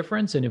huge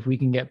difference. And if we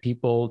can get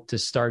people to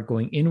start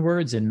going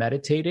inwards and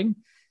meditating,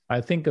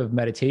 I think of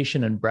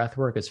meditation and breath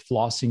work as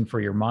flossing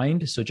for your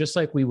mind. So just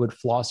like we would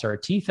floss our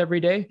teeth every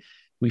day,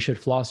 we should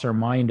floss our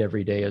mind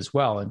every day as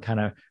well, and kind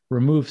of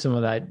remove some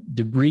of that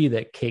debris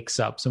that cakes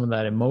up, some of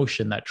that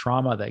emotion, that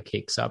trauma that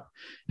cakes up.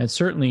 And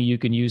certainly you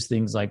can use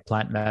things like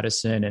plant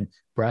medicine and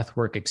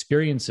breathwork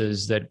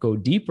experiences that go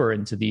deeper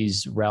into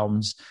these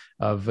realms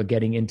of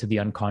getting into the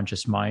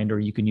unconscious mind, or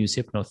you can use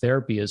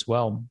hypnotherapy as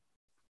well.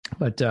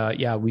 But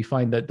we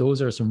find that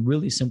those are some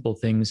really simple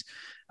things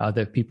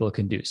that people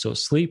can do. So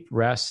sleep,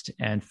 rest,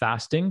 and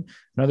fasting.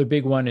 Another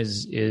big one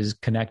is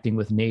connecting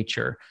with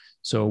nature.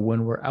 So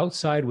when we're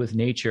outside with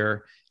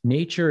nature,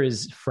 nature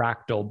is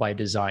fractal by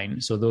design.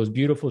 So those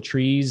beautiful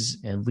trees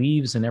and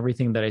leaves and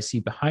everything that I see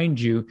behind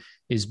you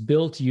is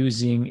built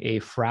using a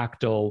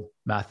fractal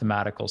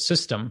mathematical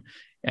system.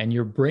 And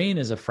your brain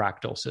is a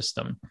fractal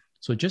system.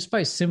 So just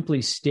by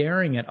simply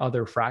staring at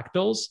other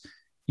fractals,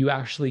 you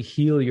actually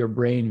heal your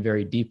brain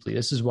very deeply.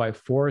 This is why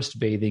forest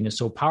bathing is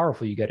so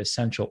powerful. You get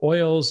essential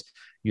oils,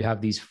 you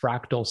have these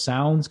fractal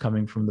sounds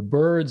coming from the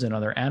birds and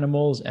other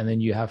animals, and then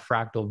you have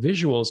fractal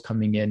visuals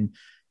coming in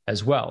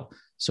as well.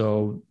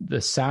 So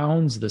the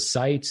sounds, the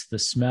sights, the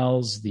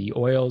smells, the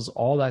oils,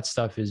 all that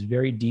stuff is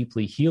very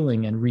deeply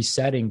healing and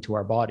resetting to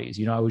our bodies.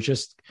 I was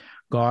just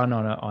gone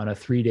on a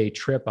 3-day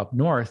trip up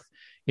north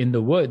in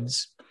the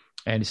woods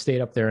and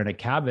stayed up there in a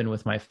cabin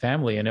with my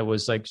family. And it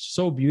was like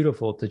so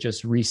beautiful to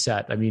just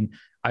reset. I mean,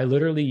 I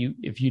literally,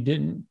 if you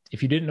didn't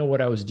know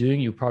what I was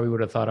doing, you probably would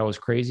have thought I was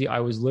crazy.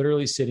 I was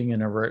literally sitting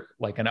in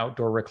an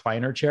outdoor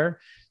recliner chair,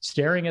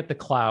 staring at the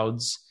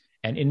clouds,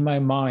 and in my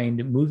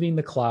mind, moving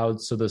the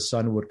clouds so the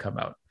sun would come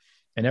out.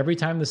 And every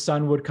time the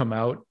sun would come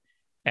out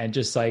and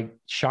just like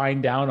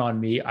shine down on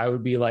me, I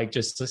would be like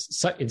just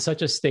in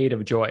such a state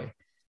of joy,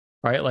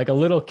 right? Like a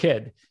little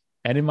kid.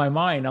 And in my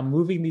mind, I'm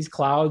moving these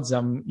clouds.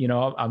 I'm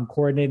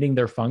coordinating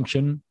their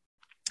function.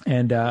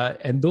 And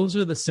those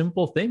are the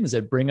simple things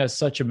that bring us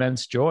such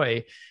immense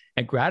joy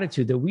and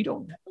gratitude that we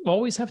don't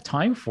always have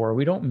time for.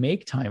 We don't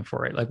make time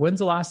for it. Like, when's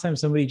the last time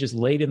somebody just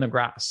laid in the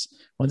grass?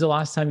 When's the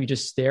last time you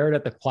just stared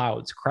at the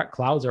clouds?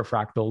 Clouds are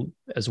fractal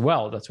as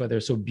well. That's why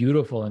they're so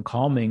beautiful and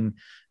calming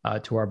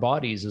to our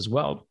bodies as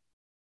well.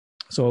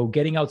 So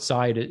getting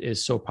outside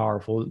is so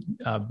powerful.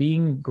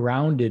 Being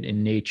grounded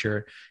in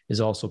nature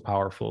is also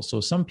powerful.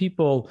 So some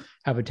people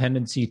have a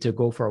tendency to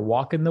go for a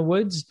walk in the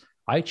woods.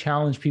 I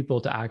challenge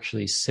people to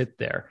actually sit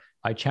there.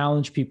 I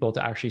challenge people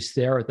to actually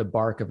stare at the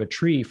bark of a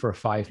tree for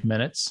 5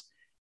 minutes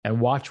and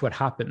watch what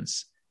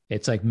happens.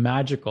 It's like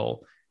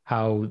magical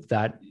how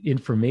that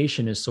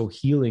information is so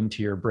healing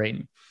to your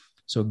brain.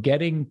 So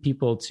getting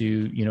people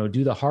to,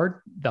 do the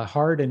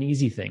hard and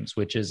easy things,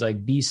 which is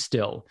like be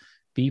still,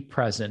 be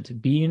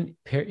present, be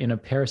in a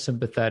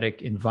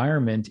parasympathetic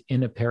environment,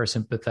 in a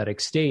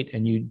parasympathetic state,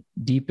 and you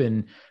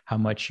deepen how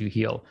much you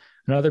heal.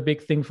 Another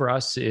big thing for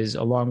us is,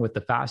 along with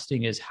the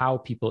fasting, is how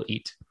people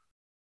eat.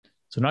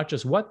 So not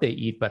just what they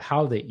eat, but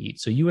how they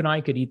eat. So you and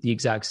I could eat the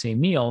exact same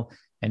meal,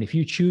 and if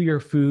you chew your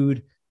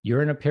food,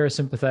 you're in a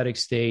parasympathetic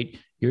state,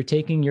 you're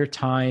taking your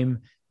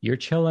time, you're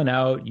chilling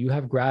out, you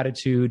have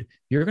gratitude,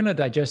 you're going to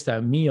digest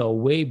that meal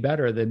way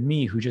better than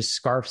me, who just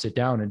scarfs it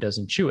down and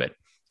doesn't chew it.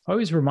 I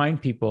always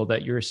remind people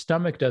that your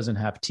stomach doesn't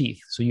have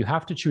teeth, so you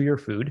have to chew your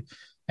food.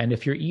 And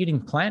if you're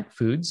eating plant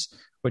foods,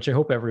 which I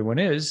hope everyone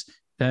is,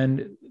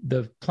 then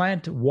the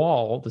plant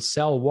wall, the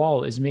cell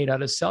wall, is made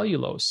out of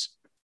cellulose.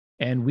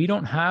 And we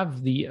don't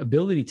have the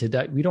ability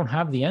we don't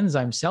have the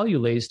enzyme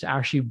cellulase to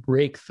actually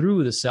break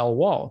through the cell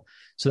wall.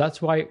 So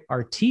that's why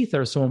our teeth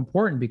are so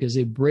important, because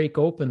they break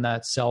open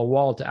that cell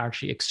wall to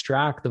actually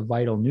extract the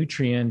vital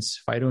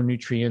nutrients,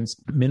 phytonutrients,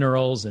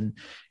 minerals, and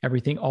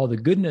everything, all the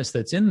goodness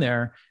that's in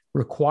there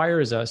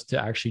requires us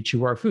to actually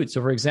chew our food.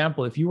 So for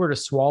example, if you were to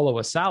swallow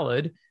a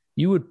salad,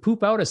 you would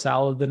poop out a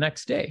salad the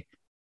next day,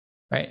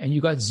 right? And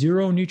you got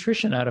zero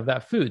nutrition out of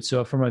that food.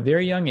 So from a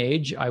very young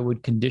age, I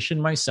would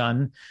condition my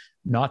son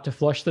not to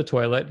flush the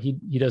toilet. He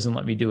doesn't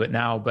let me do it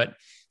now, but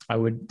I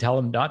would tell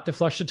him not to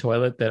flush the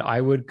toilet, that I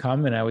would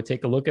come and I would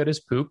take a look at his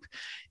poop,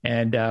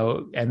 and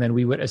then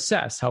we would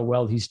assess how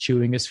well he's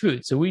chewing his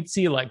food. So we'd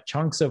see like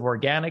chunks of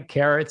organic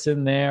carrots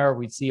in there.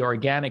 We'd see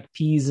organic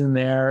peas in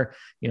there,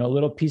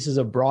 little pieces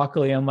of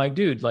broccoli. I'm like,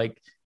 dude,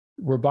 like,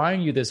 we're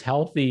buying you this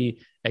healthy,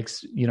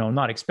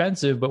 not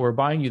expensive, but we're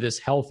buying you this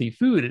healthy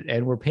food,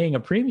 and we're paying a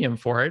premium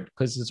for it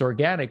because it's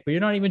organic, but you're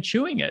not even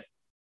chewing it.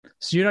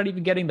 So you're not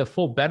even getting the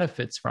full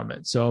benefits from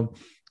it. So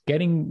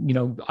getting,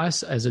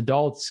 us as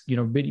adults,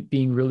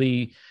 being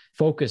really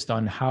focused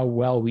on how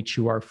well we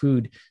chew our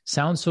food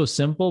sounds so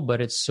simple,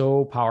 but it's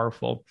so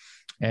powerful.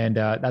 And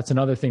that's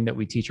another thing that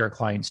we teach our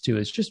clients too,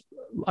 is just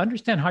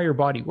understand how your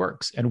body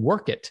works and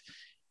work it,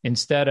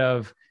 instead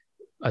of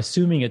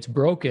assuming it's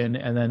broken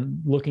and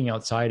then looking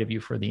outside of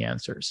you for the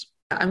answers.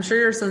 I'm sure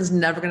your son's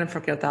never going to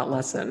forget that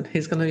lesson.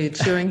 He's going to be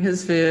chewing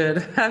his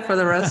food for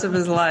the rest of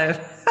his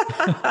life.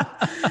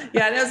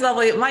 Yeah, and it was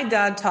lovely. My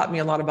dad taught me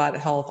a lot about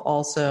health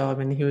also. I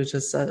mean, he was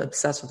just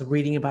obsessed with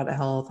reading about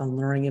health and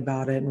learning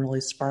about it, and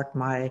really sparked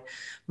my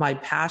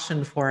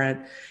passion for it.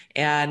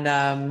 And,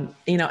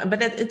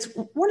 but it's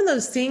one of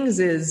those things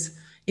is,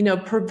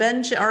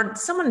 prevention, or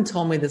someone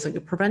told me this,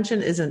 like,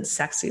 prevention isn't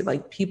sexy.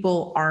 Like,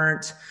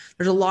 there's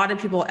a lot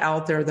of people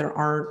out there that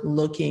aren't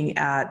looking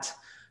at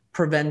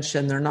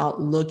prevention. They're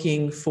not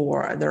looking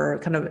they're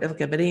kind of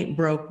like, if it ain't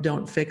broke,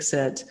 don't fix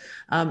it.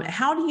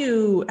 How do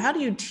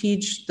you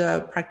teach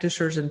the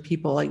practitioners and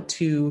people, like,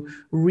 to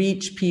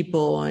reach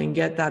people and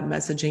get that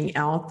messaging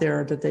out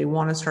there that they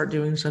want to start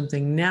doing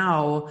something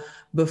now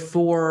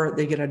before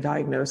they get a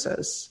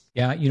diagnosis?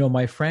 Yeah.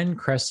 My friend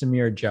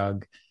Kresimir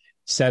Jug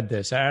said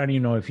this. I don't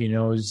even know if he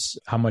knows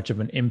how much of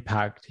an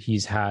impact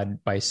he's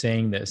had by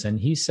saying this. And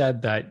he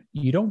said that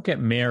you don't get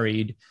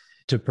married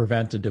to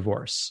prevent a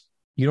divorce.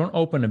 You don't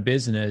open a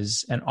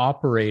business and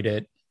operate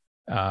it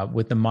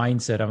with the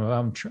mindset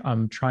of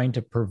I'm trying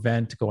to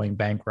prevent going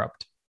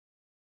bankrupt,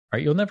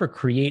 right? You'll never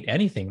create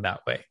anything that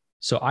way.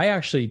 So I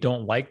actually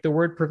don't like the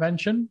word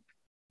prevention,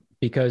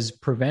 because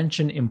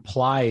prevention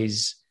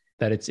implies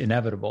that it's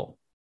inevitable,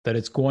 that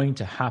it's going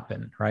to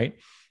happen, right?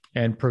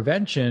 And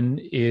prevention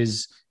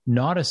is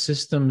not a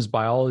systems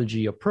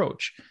biology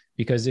approach,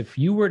 because if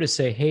you were to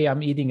say, hey,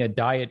 I'm eating a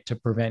diet to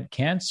prevent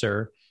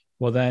cancer,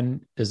 well,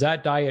 then does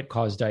that diet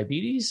cause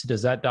diabetes?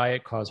 Does that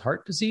diet cause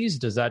heart disease?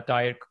 Does that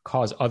diet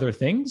cause other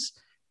things?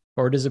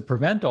 Or does it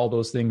prevent all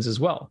those things as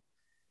well?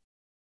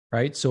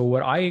 Right? So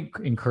what I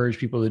encourage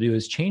people to do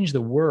is change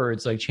the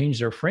words, like change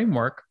their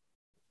framework,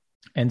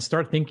 and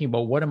start thinking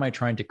about, what am I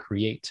trying to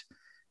create?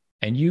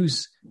 And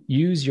use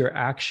your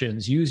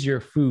actions, use your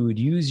food,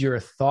 use your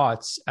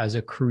thoughts as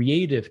a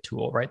creative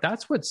tool, right?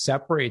 That's what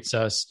separates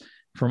us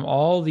from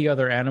all the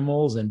other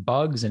animals and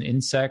bugs and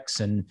insects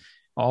and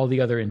all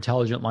the other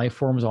intelligent life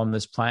forms on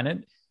this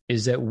planet,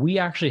 is that we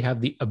actually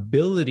have the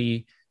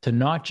ability to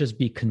not just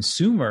be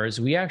consumers,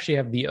 we actually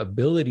have the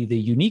ability, the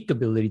unique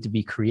ability to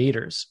be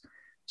creators.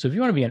 So if you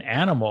want to be an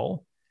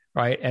animal,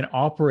 right, and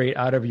operate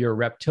out of your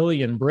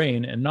reptilian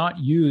brain and not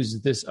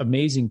use this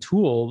amazing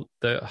tool,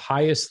 the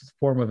highest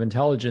form of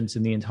intelligence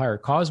in the entire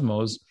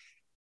cosmos,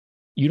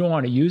 you don't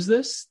want to use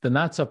this, then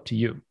that's up to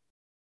you,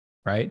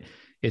 right?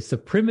 It's the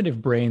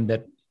primitive brain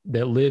that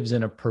lives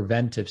in a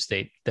preventive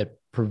state, that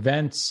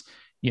prevents,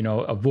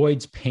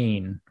 avoids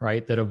pain,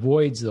 right? That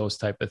avoids those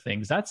type of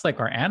things. That's like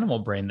our animal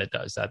brain that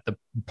does that. The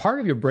part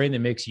of your brain that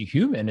makes you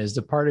human is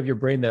the part of your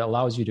brain that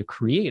allows you to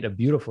create a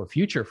beautiful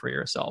future for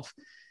yourself.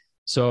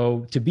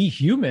 So to be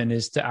human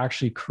is to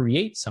actually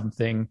create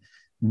something,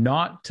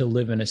 not to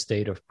live in a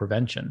state of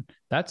prevention.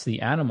 That's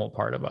the animal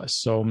part of us.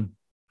 So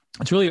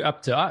it's really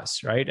up to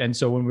us, right? And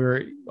so when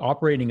we're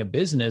operating a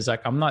business,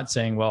 like, I'm not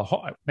saying,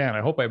 well, man,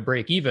 I hope I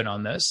break even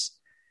on this,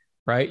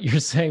 right? You're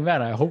saying,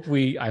 man, I hope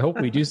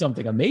we do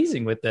something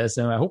amazing with this,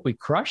 and I hope we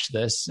crush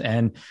this.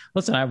 And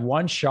listen, I have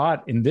one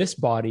shot in this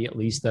body, at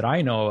least that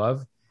I know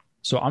of.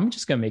 So I'm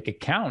just going to make it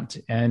count.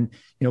 And,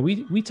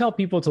 we tell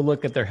people to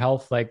look at their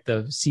health like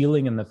the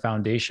ceiling and the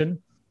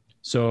foundation.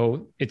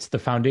 So it's the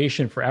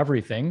foundation for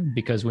everything,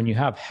 because when you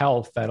have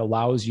health, that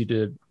allows you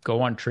to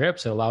go on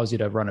trips, it allows you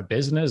to run a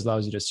business,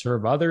 allows you to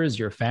serve others,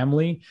 your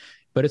family,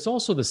 but it's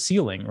also the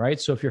ceiling,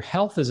 right? So if your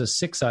health is a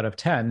 6 out of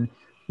 10,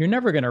 you're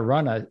never going to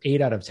run an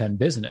 8 out of 10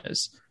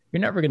 business.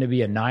 You're never going to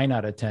be a 9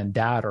 out of 10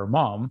 dad or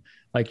mom.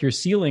 Like, your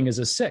ceiling is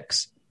a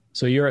 6.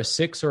 So you're a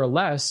 6 or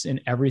less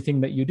in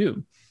everything that you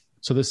do.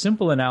 So the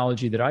simple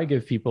analogy that I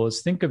give people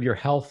is, think of your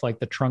health like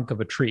the trunk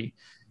of a tree,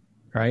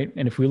 right?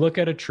 And if we look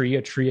at a tree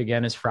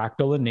again is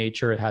fractal in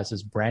nature. It has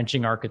this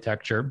branching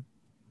architecture,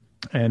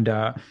 and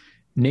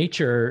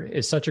nature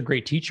is such a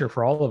great teacher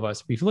for all of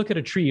us. But if you look at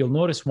a tree, you'll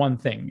notice one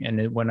thing.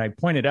 And when I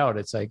point it out,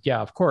 it's like, yeah,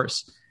 of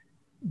course,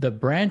 the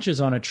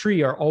branches on a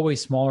tree are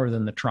always smaller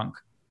than the trunk,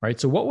 right?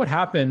 So what would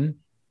happen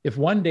if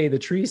one day the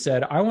tree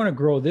said, I want to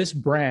grow this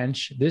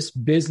branch, this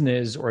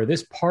business, or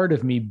this part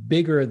of me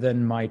bigger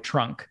than my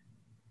trunk?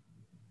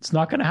 It's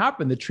not going to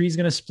happen. The tree's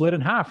going to split in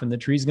half and the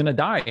tree's going to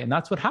die. And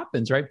that's what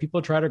happens, right?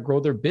 People try to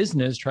grow their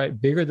business, try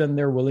bigger than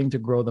they're willing to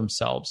grow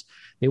themselves.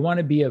 They want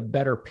to be a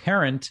better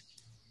parent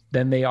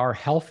than they are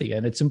healthy.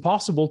 And it's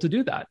impossible to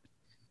do that.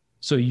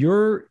 So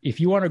if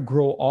you want to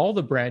grow all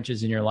the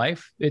branches in your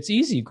life, it's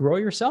easy. Grow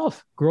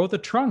yourself, grow the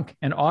trunk,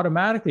 and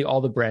automatically all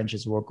the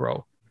branches will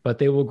grow, but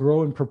they will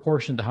grow in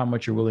proportion to how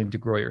much you're willing to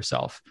grow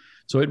yourself.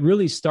 So it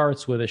really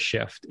starts with a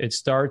shift. It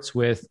starts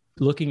with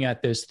looking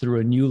at this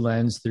through a new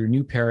lens, through a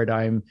new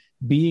paradigm,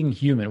 being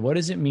human. What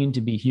does it mean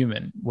to be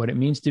human? What it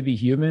means to be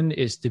human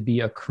is to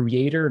be a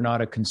creator,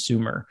 not a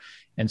consumer.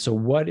 And so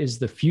what is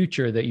the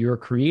future that you're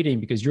creating?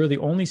 Because you're the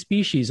only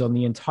species on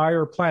the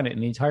entire planet, in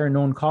the entire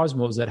known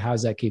cosmos, that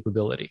has that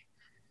capability.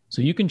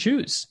 So you can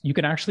choose. You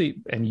can actually,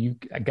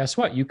 and guess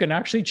what? You can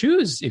actually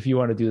choose if you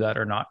want to do that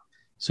or not.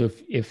 So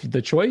if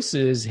the choice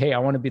is, hey, I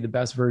want to be the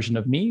best version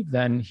of me,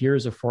 then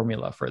here's a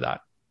formula for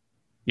that.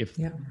 If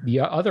the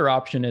other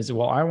option is,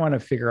 well, I want to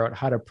figure out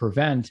how to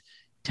prevent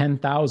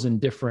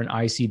 10,000 different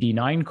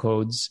ICD-9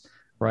 codes,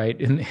 right,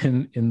 in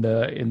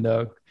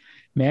the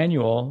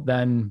manual,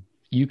 then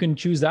you can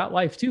choose that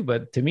life too.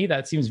 But to me,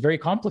 that seems very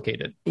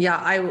complicated. Yeah,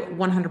 I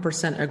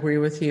 100% agree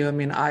with you. I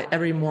mean,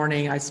 every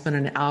morning I spend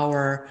an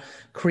hour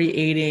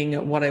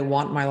creating what I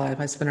want in my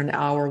life. I spend an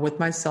hour with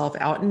myself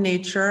out in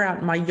nature, out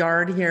in my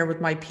yard here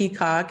with my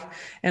peacock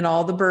and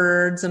all the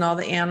birds and all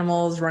the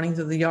animals running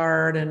through the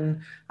yard.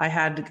 And I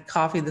had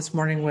coffee this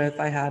morning with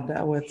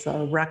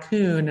a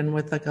raccoon and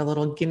with like a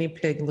little guinea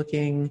pig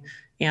looking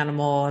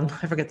animal, and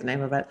I forget the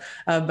name of it,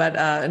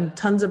 and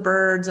tons of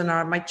birds, and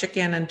my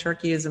chicken and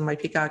turkeys and my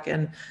peacock,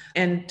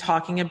 and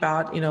talking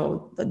about,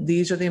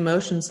 these are the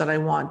emotions that I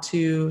want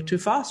to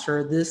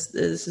foster. This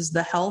is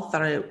the health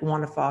that I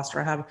want to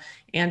foster. I have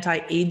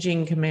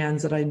anti-aging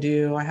commands that I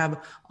do. I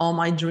have all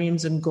my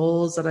dreams and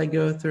goals that I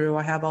go through.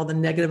 I have all the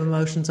negative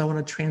emotions I want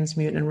to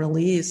transmute and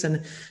release,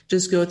 and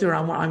just go through.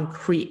 I'm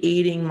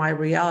creating my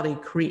reality,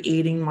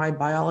 creating my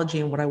biology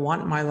and what I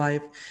want in my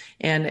life.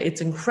 And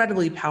it's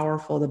incredibly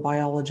powerful, the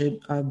biology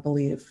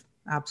belief.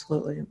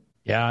 Absolutely.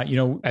 Yeah.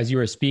 As you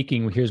were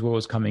speaking, here's what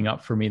was coming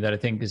up for me that I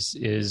think is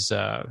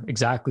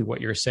exactly what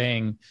you're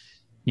saying.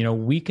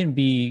 We can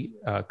be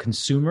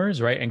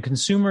consumers, right? And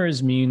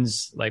consumers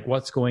means like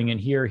what's going in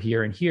here,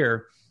 here, and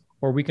here,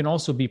 or we can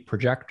also be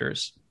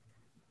projectors.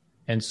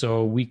 And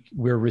so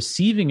we're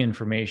receiving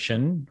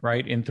information,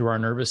 right, in through our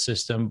nervous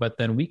system, but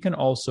then we can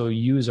also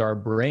use our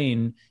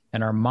brain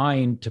and our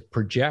mind to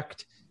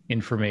project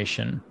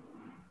information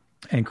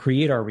and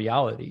create our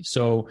reality.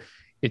 So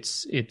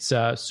it's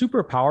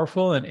super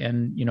powerful,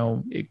 and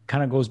it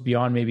kind of goes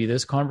beyond maybe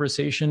this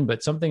conversation,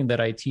 but something that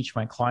I teach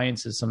my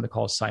clients is something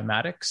called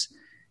cymatics.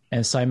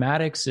 And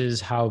cymatics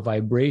is how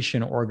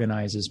vibration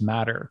organizes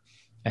matter.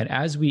 And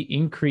as we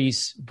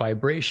increase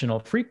vibrational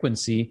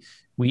frequency,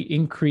 we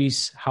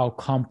increase how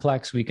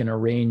complex we can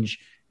arrange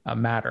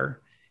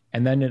matter.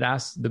 And then it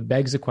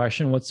begs the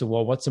question, what's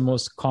the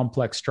most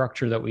complex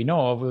structure that we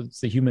know of? It's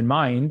the human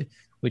mind,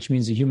 which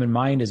means the human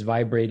mind is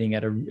vibrating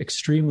at an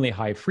extremely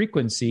high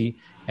frequency.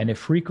 And if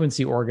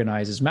frequency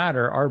organizes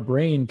matter, our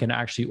brain can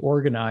actually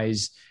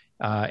organize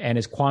and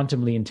is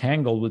quantumly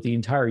entangled with the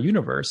entire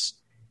universe.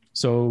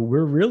 So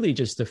we're really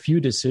just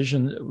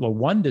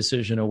one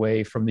decision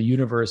away from the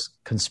universe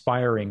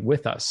conspiring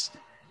with us,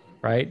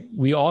 right?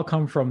 We all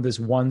come from this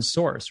one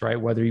source, right?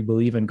 Whether you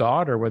believe in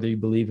God or whether you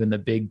believe in the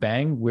Big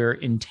Bang, we're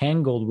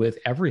entangled with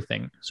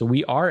everything. So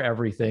we are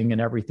everything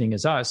and everything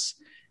is us,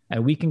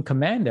 and we can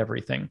command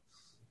everything,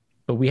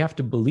 but we have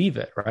to believe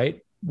it, right?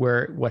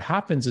 Where what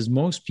happens is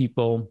most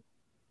people,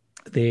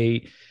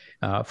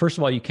 first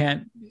of all, you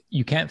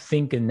can't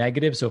think in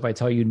negative. So if I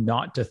tell you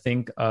not to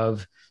think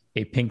of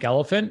a pink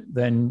elephant,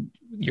 then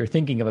you're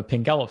thinking of a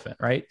pink elephant,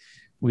 right?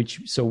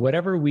 So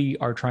whatever we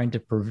are trying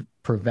to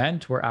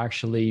prevent, we're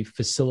actually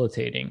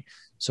facilitating.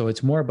 So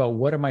it's more about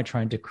what am I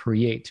trying to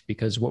create?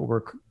 Because what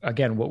we're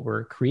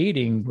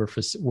creating,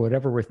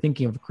 whatever we're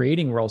thinking of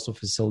creating, we're also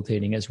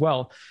facilitating as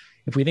well.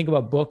 If we think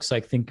about books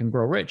like Think and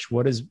Grow Rich,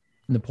 what does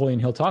Napoleon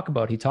Hill talk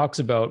about? He talks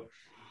about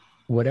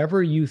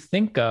whatever you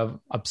think of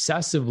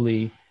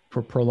obsessively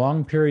for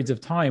prolonged periods of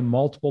time,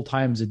 multiple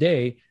times a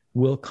day,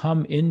 will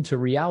come into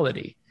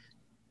reality.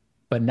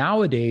 But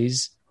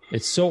nowadays,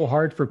 it's so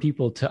hard for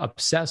people to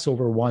obsess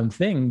over one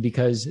thing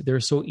because they're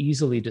so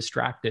easily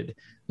distracted.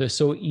 They're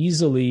so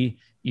easily,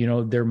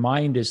 their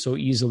mind is so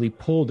easily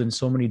pulled in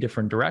so many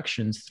different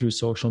directions through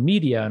social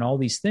media and all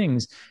these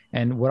things.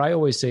 And what I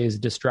always say is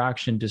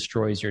distraction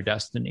destroys your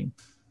destiny.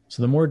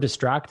 So the more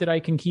distracted I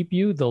can keep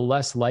you, the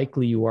less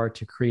likely you are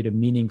to create a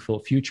meaningful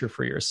future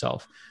for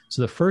yourself.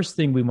 So the first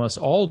thing we must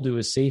all do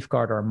is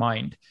safeguard our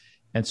mind.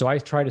 And so I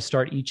try to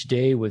start each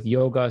day with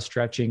yoga,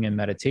 stretching, and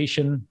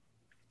meditation.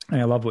 And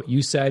I love what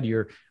you said.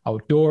 You're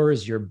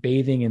outdoors, you're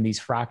bathing in these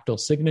fractal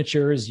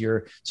signatures,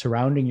 you're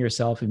surrounding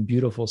yourself in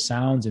beautiful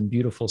sounds and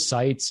beautiful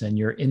sights, and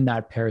you're in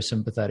that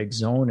parasympathetic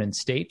zone and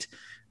state.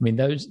 I mean,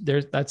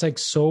 that's like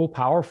so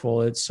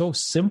powerful. It's so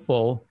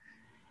simple.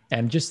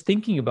 And just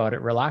thinking about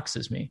it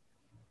relaxes me,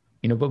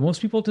 but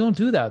most people don't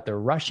do that. They're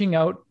rushing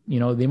out,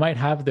 they might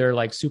have their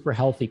like super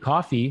healthy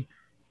coffee,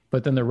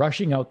 but then they're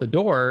rushing out the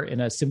door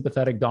in a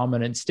sympathetic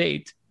dominant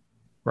state,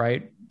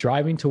 right?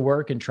 Driving to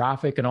work in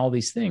traffic and all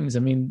these things. I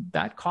mean,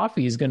 that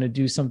coffee is going to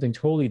do something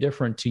totally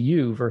different to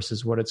you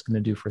versus what it's going to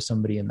do for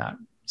somebody in that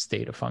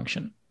state of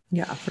function.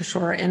 Yeah, for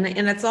sure. And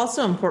it's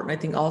also important, I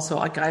think also,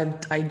 like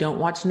I don't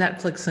watch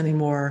Netflix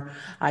anymore.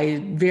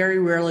 I very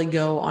rarely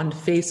go on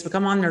Facebook.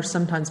 I'm on there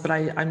sometimes, but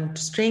I'm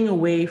staying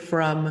away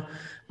from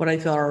what I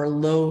feel are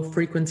low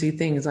frequency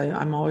things.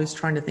 I'm always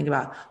trying to think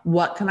about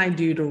what can I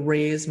do to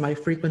raise my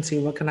frequency?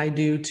 What can I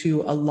do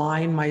to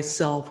align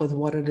myself with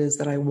what it is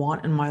that I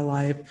want in my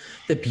life,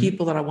 the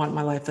people that I want in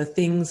my life, the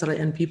things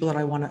and people that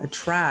I want to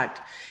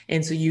attract.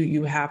 And so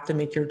you have to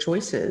make your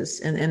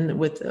choices, and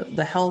with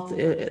the health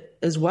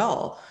as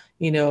well,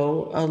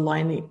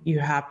 aligning, you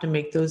have to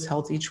make those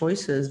healthy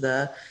choices,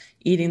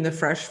 eating the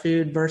fresh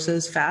food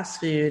versus fast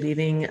food,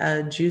 eating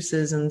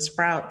juices and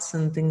sprouts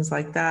and things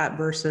like that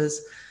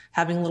versus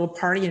having a little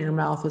party in your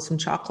mouth with some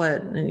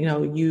chocolate. And,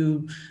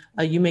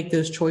 you make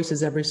those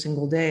choices every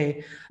single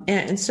day.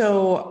 And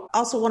so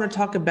also want to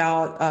talk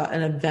about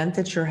an event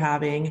that you're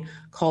having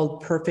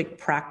called Perfect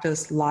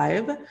Practice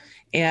Live.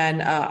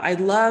 And I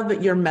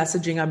love your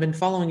messaging. I've been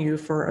following you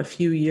for a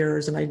few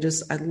years, and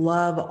I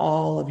love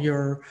all of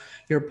your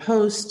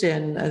posts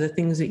and the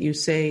things that you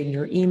say in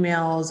your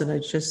emails, and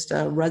it just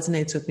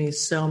resonates with me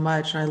so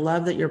much. And I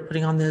love that you're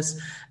putting on this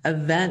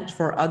event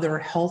for other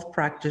health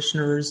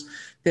practitioners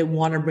that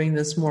want to bring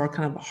this more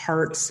kind of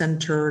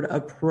heart-centered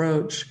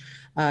approach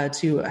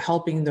to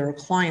helping their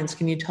clients.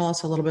 Can you tell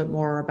us a little bit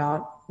more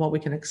about what we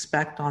can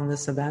expect on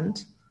this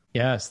event?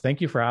 Yes,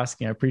 thank you for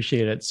asking. I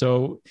appreciate it.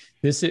 So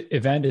this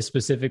event is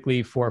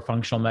specifically for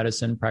functional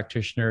medicine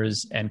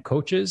practitioners and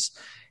coaches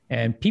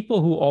and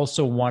people who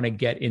also want to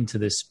get into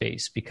this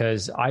space,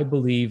 because I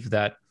believe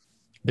that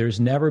there's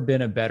never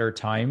been a better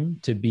time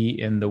to be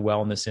in the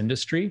wellness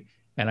industry.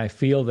 And I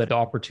feel that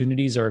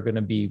opportunities are going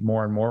to be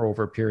more and more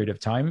over a period of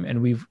time.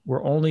 And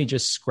we're only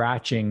just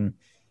scratching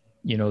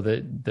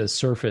the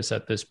surface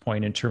at this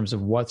point in terms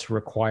of what's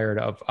required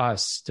of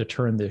us to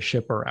turn this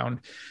ship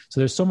around.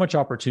 So there's so much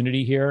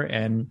opportunity here.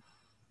 And,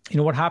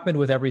 what happened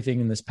with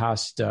everything in this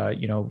past,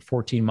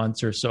 14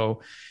 months or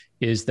so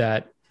is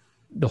that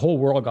the whole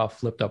world got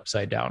flipped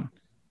upside down.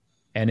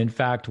 And in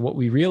fact, what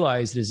we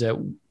realized is that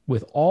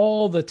with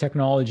all the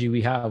technology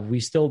we have, we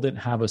still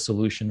didn't have a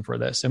solution for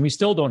this. And we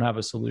still don't have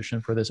a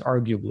solution for this,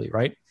 arguably,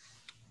 right?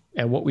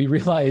 And what we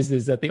realized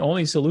is that the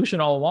only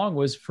solution all along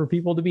was for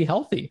people to be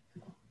healthy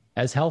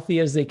as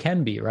they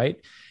can be,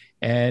 right?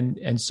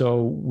 And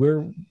so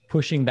we're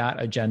pushing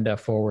that agenda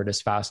forward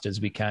as fast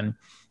as we can.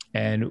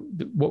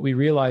 And what we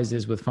realize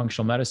is with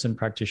functional medicine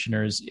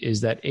practitioners is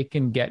that it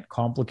can get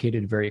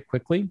complicated very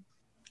quickly.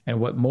 And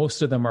what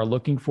most of them are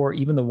looking for,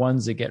 even the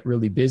ones that get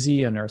really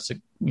busy and are,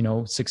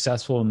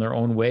 successful in their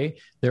own way,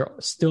 they're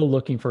still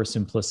looking for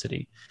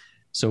simplicity.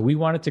 So we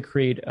wanted to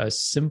create a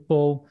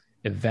simple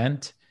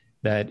event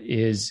that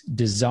is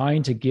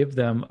designed to give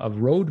them a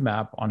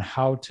roadmap on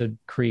how to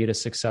create a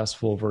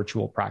successful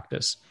virtual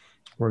practice.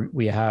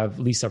 We have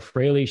Lisa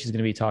Fraley, she's going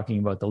to be talking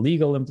about the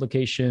legal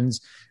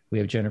implications. We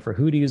have Jennifer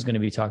Hootie, who's going to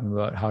be talking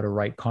about how to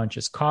write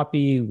conscious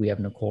copy. We have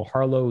Nicole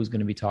Harlow, who's going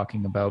to be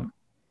talking about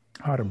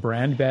how to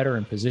brand better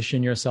and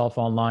position yourself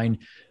online.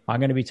 I'm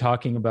going to be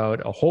talking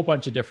about a whole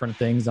bunch of different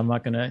things.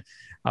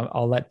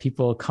 I'll let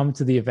people come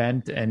to the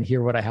event and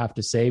hear what I have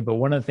to say. But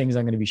one of the things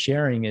I'm going to be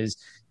sharing is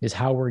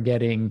how we're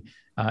getting,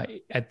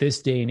 at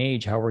this day and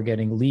age, how we're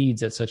getting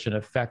leads at such an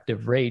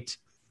effective rate.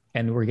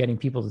 And we're getting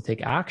people to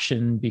take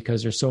action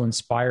because they're so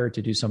inspired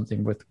to do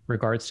something with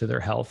regards to their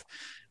health.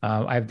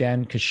 I have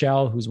Dan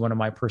Cashel, who's one of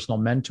my personal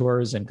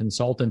mentors and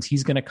consultants.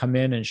 He's going to come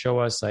in and show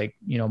us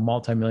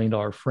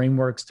multi-million-dollar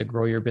frameworks to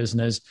grow your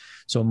business.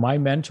 So my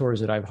mentors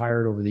that I've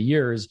hired over the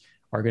years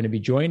are going to be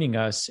joining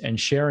us and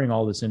sharing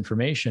all this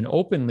information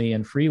openly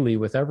and freely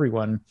with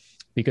everyone,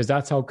 because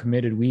that's how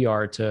committed we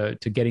are to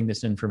getting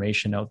this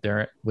information out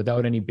there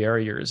without any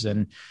barriers.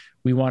 And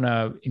we want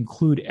to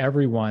include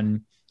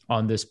everyone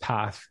on this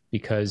path,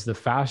 because the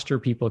faster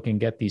people can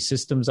get these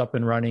systems up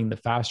and running, the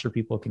faster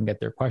people can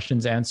get their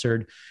questions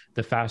answered,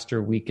 the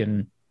faster we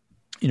can,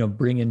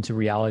 bring into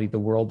reality the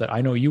world that I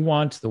know you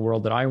want, the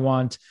world that I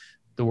want,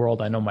 the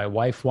world I know my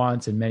wife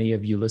wants, and many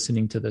of you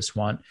listening to this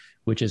want,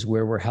 which is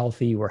where we're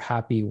healthy, we're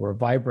happy, we're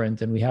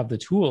vibrant, and we have the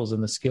tools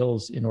and the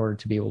skills in order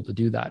to be able to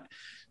do that.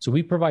 So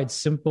we provide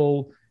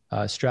simple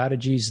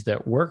strategies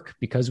that work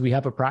because we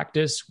have a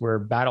practice. We're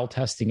battle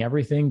testing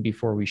everything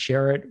before we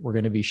share it. We're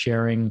going to be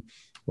sharing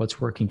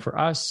what's working for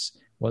us,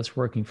 what's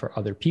working for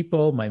other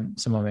people.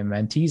 Some of my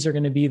mentees are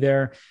going to be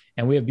there.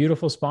 And we have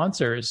beautiful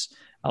sponsors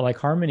like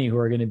Harmony who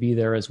are going to be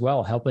there as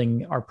well,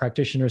 helping our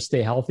practitioners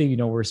stay healthy.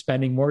 We're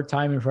spending more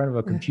time in front of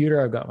a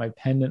computer. I've got my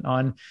pendant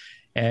on.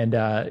 And,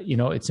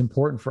 it's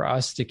important for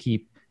us to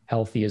keep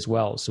healthy as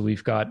well. So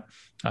we've got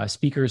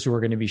speakers who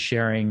are going to be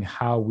sharing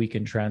how we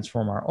can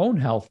transform our own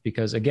health,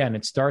 because again,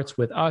 it starts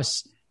with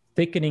us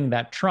thickening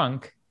that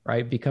trunk,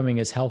 right? Becoming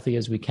as healthy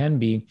as we can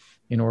be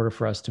in order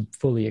for us to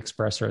fully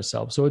express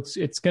ourselves. So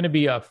it's going to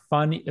be a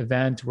fun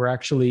event. We're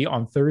actually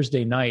on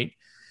Thursday night,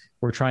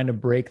 we're trying to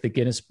break the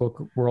Guinness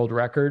Book World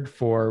Record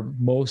for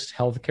most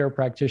healthcare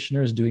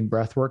practitioners doing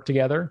breath work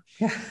together.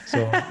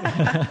 So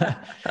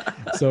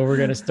we're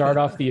going to start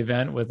off the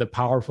event with a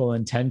powerful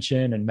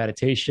intention and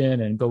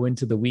meditation, and go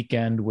into the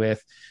weekend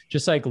with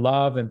just like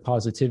love and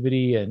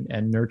positivity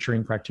and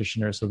nurturing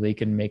practitioners so they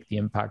can make the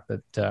impact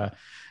that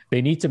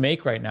they need to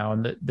make right now.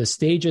 And the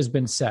stage has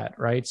been set,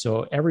 right?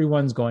 So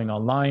everyone's going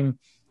online.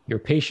 Your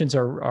patients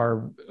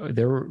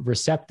they're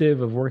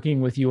receptive of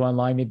working with you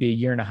online. Maybe a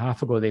year and a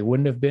half ago, they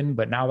wouldn't have been,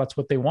 but now that's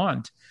what they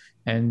want.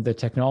 And the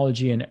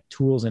technology and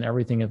tools and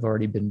everything have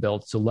already been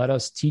built. So let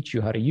us teach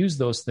you how to use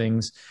those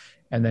things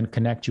and then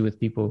connect you with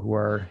people who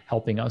are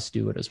helping us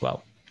do it as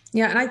well.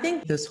 Yeah. And I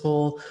think this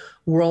whole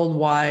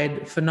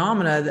worldwide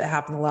phenomena that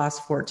happened the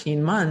last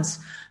 14 months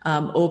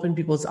opened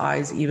people's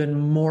eyes even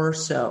more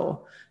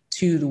so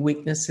to the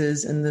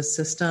weaknesses in the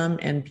system,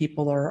 and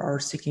people are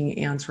seeking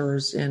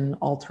answers in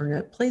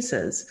alternate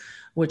places,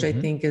 which I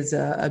think is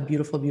a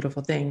beautiful,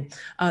 beautiful thing.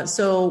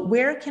 So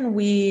where can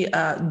we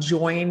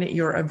join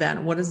your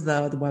event? What is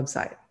the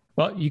website?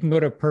 Well, you can go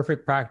to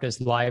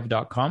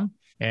perfectpracticelive.com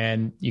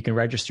and you can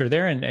register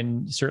there,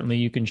 and certainly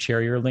you can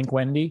share your link,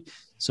 Wendy,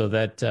 so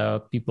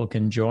that people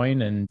can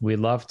join. And we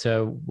love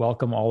to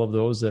welcome all of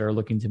those that are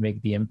looking to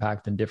make the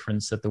impact and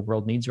difference that the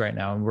world needs right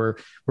now. And we're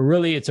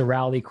really, it's a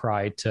rally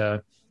cry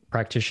to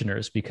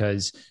practitioners,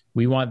 because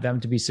we want them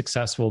to be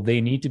successful.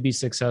 They need to be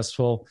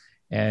successful.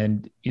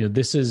 And,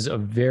 this is a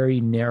very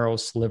narrow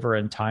sliver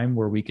in time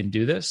where we can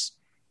do this.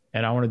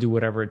 And I want to do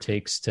whatever it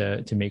takes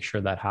to make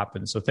sure that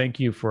happens. So thank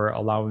you for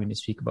allowing me to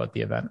speak about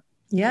the event.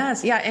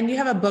 Yes. Yeah. And you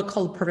have a book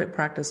called Perfect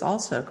Practice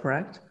also,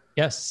 correct?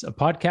 Yes, a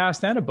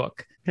podcast and a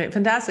book. Okay,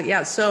 fantastic.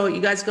 Yeah. So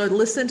you guys go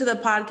listen to the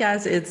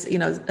podcast. It's,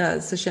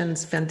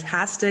 Sachin's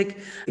fantastic.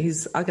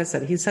 He's, like I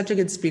said, he's such a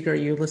good speaker.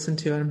 You listen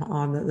to him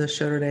on the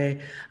show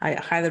today. I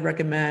highly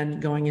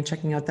recommend going and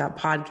checking out that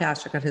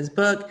podcast, check out his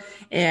book.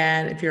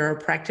 And if you're a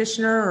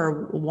practitioner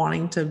or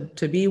wanting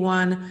to be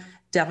one,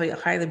 definitely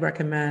highly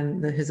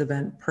recommend his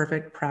event,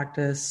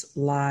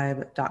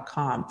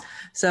 perfectpracticelive.com.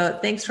 So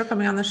thanks for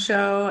coming on the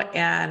show.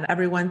 And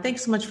everyone,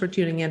 thanks so much for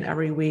tuning in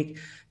every week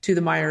to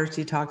the Myers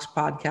Detox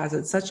podcast.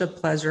 It's such a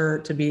pleasure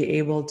to be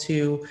able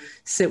to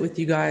sit with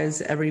you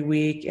guys every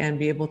week and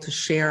be able to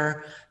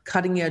share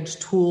cutting edge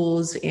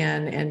tools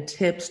and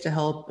tips to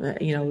help,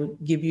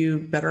 give you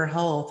better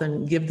health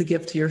and give the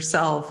gift to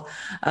yourself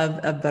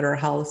of better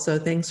health. So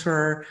thanks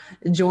for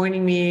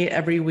joining me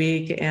every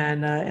week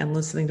and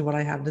listening to what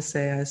I have to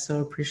say. I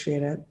so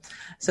appreciate it.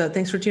 So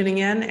thanks for tuning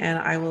in, and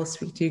I will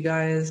speak to you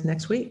guys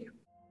next week.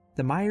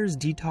 The Myers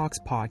Detox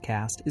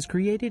Podcast is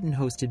created and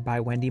hosted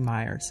by Wendy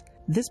Myers.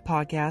 This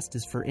podcast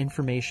is for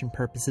information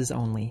purposes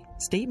only.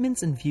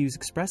 Statements and views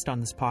expressed on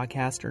this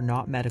podcast are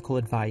not medical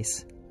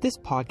advice. This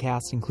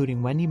podcast,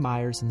 including Wendy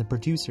Myers and the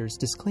producers,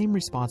 disclaim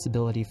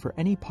responsibility for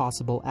any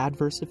possible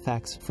adverse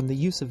effects from the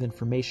use of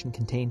information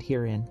contained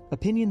herein.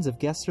 Opinions of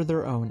guests are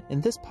their own,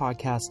 and this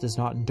podcast does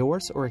not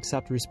endorse or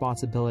accept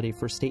responsibility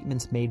for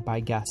statements made by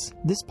guests.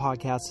 This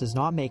podcast does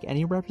not make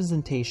any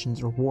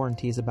representations or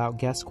warranties about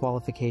guest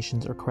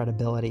qualifications or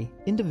credibility.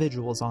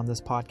 Individuals on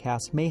this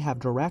podcast may have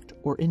direct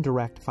or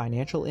indirect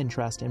financial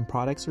interest in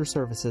products or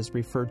services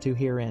referred to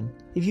herein.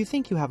 If you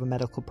think you have a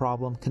medical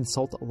problem,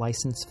 consult a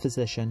licensed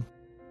physician.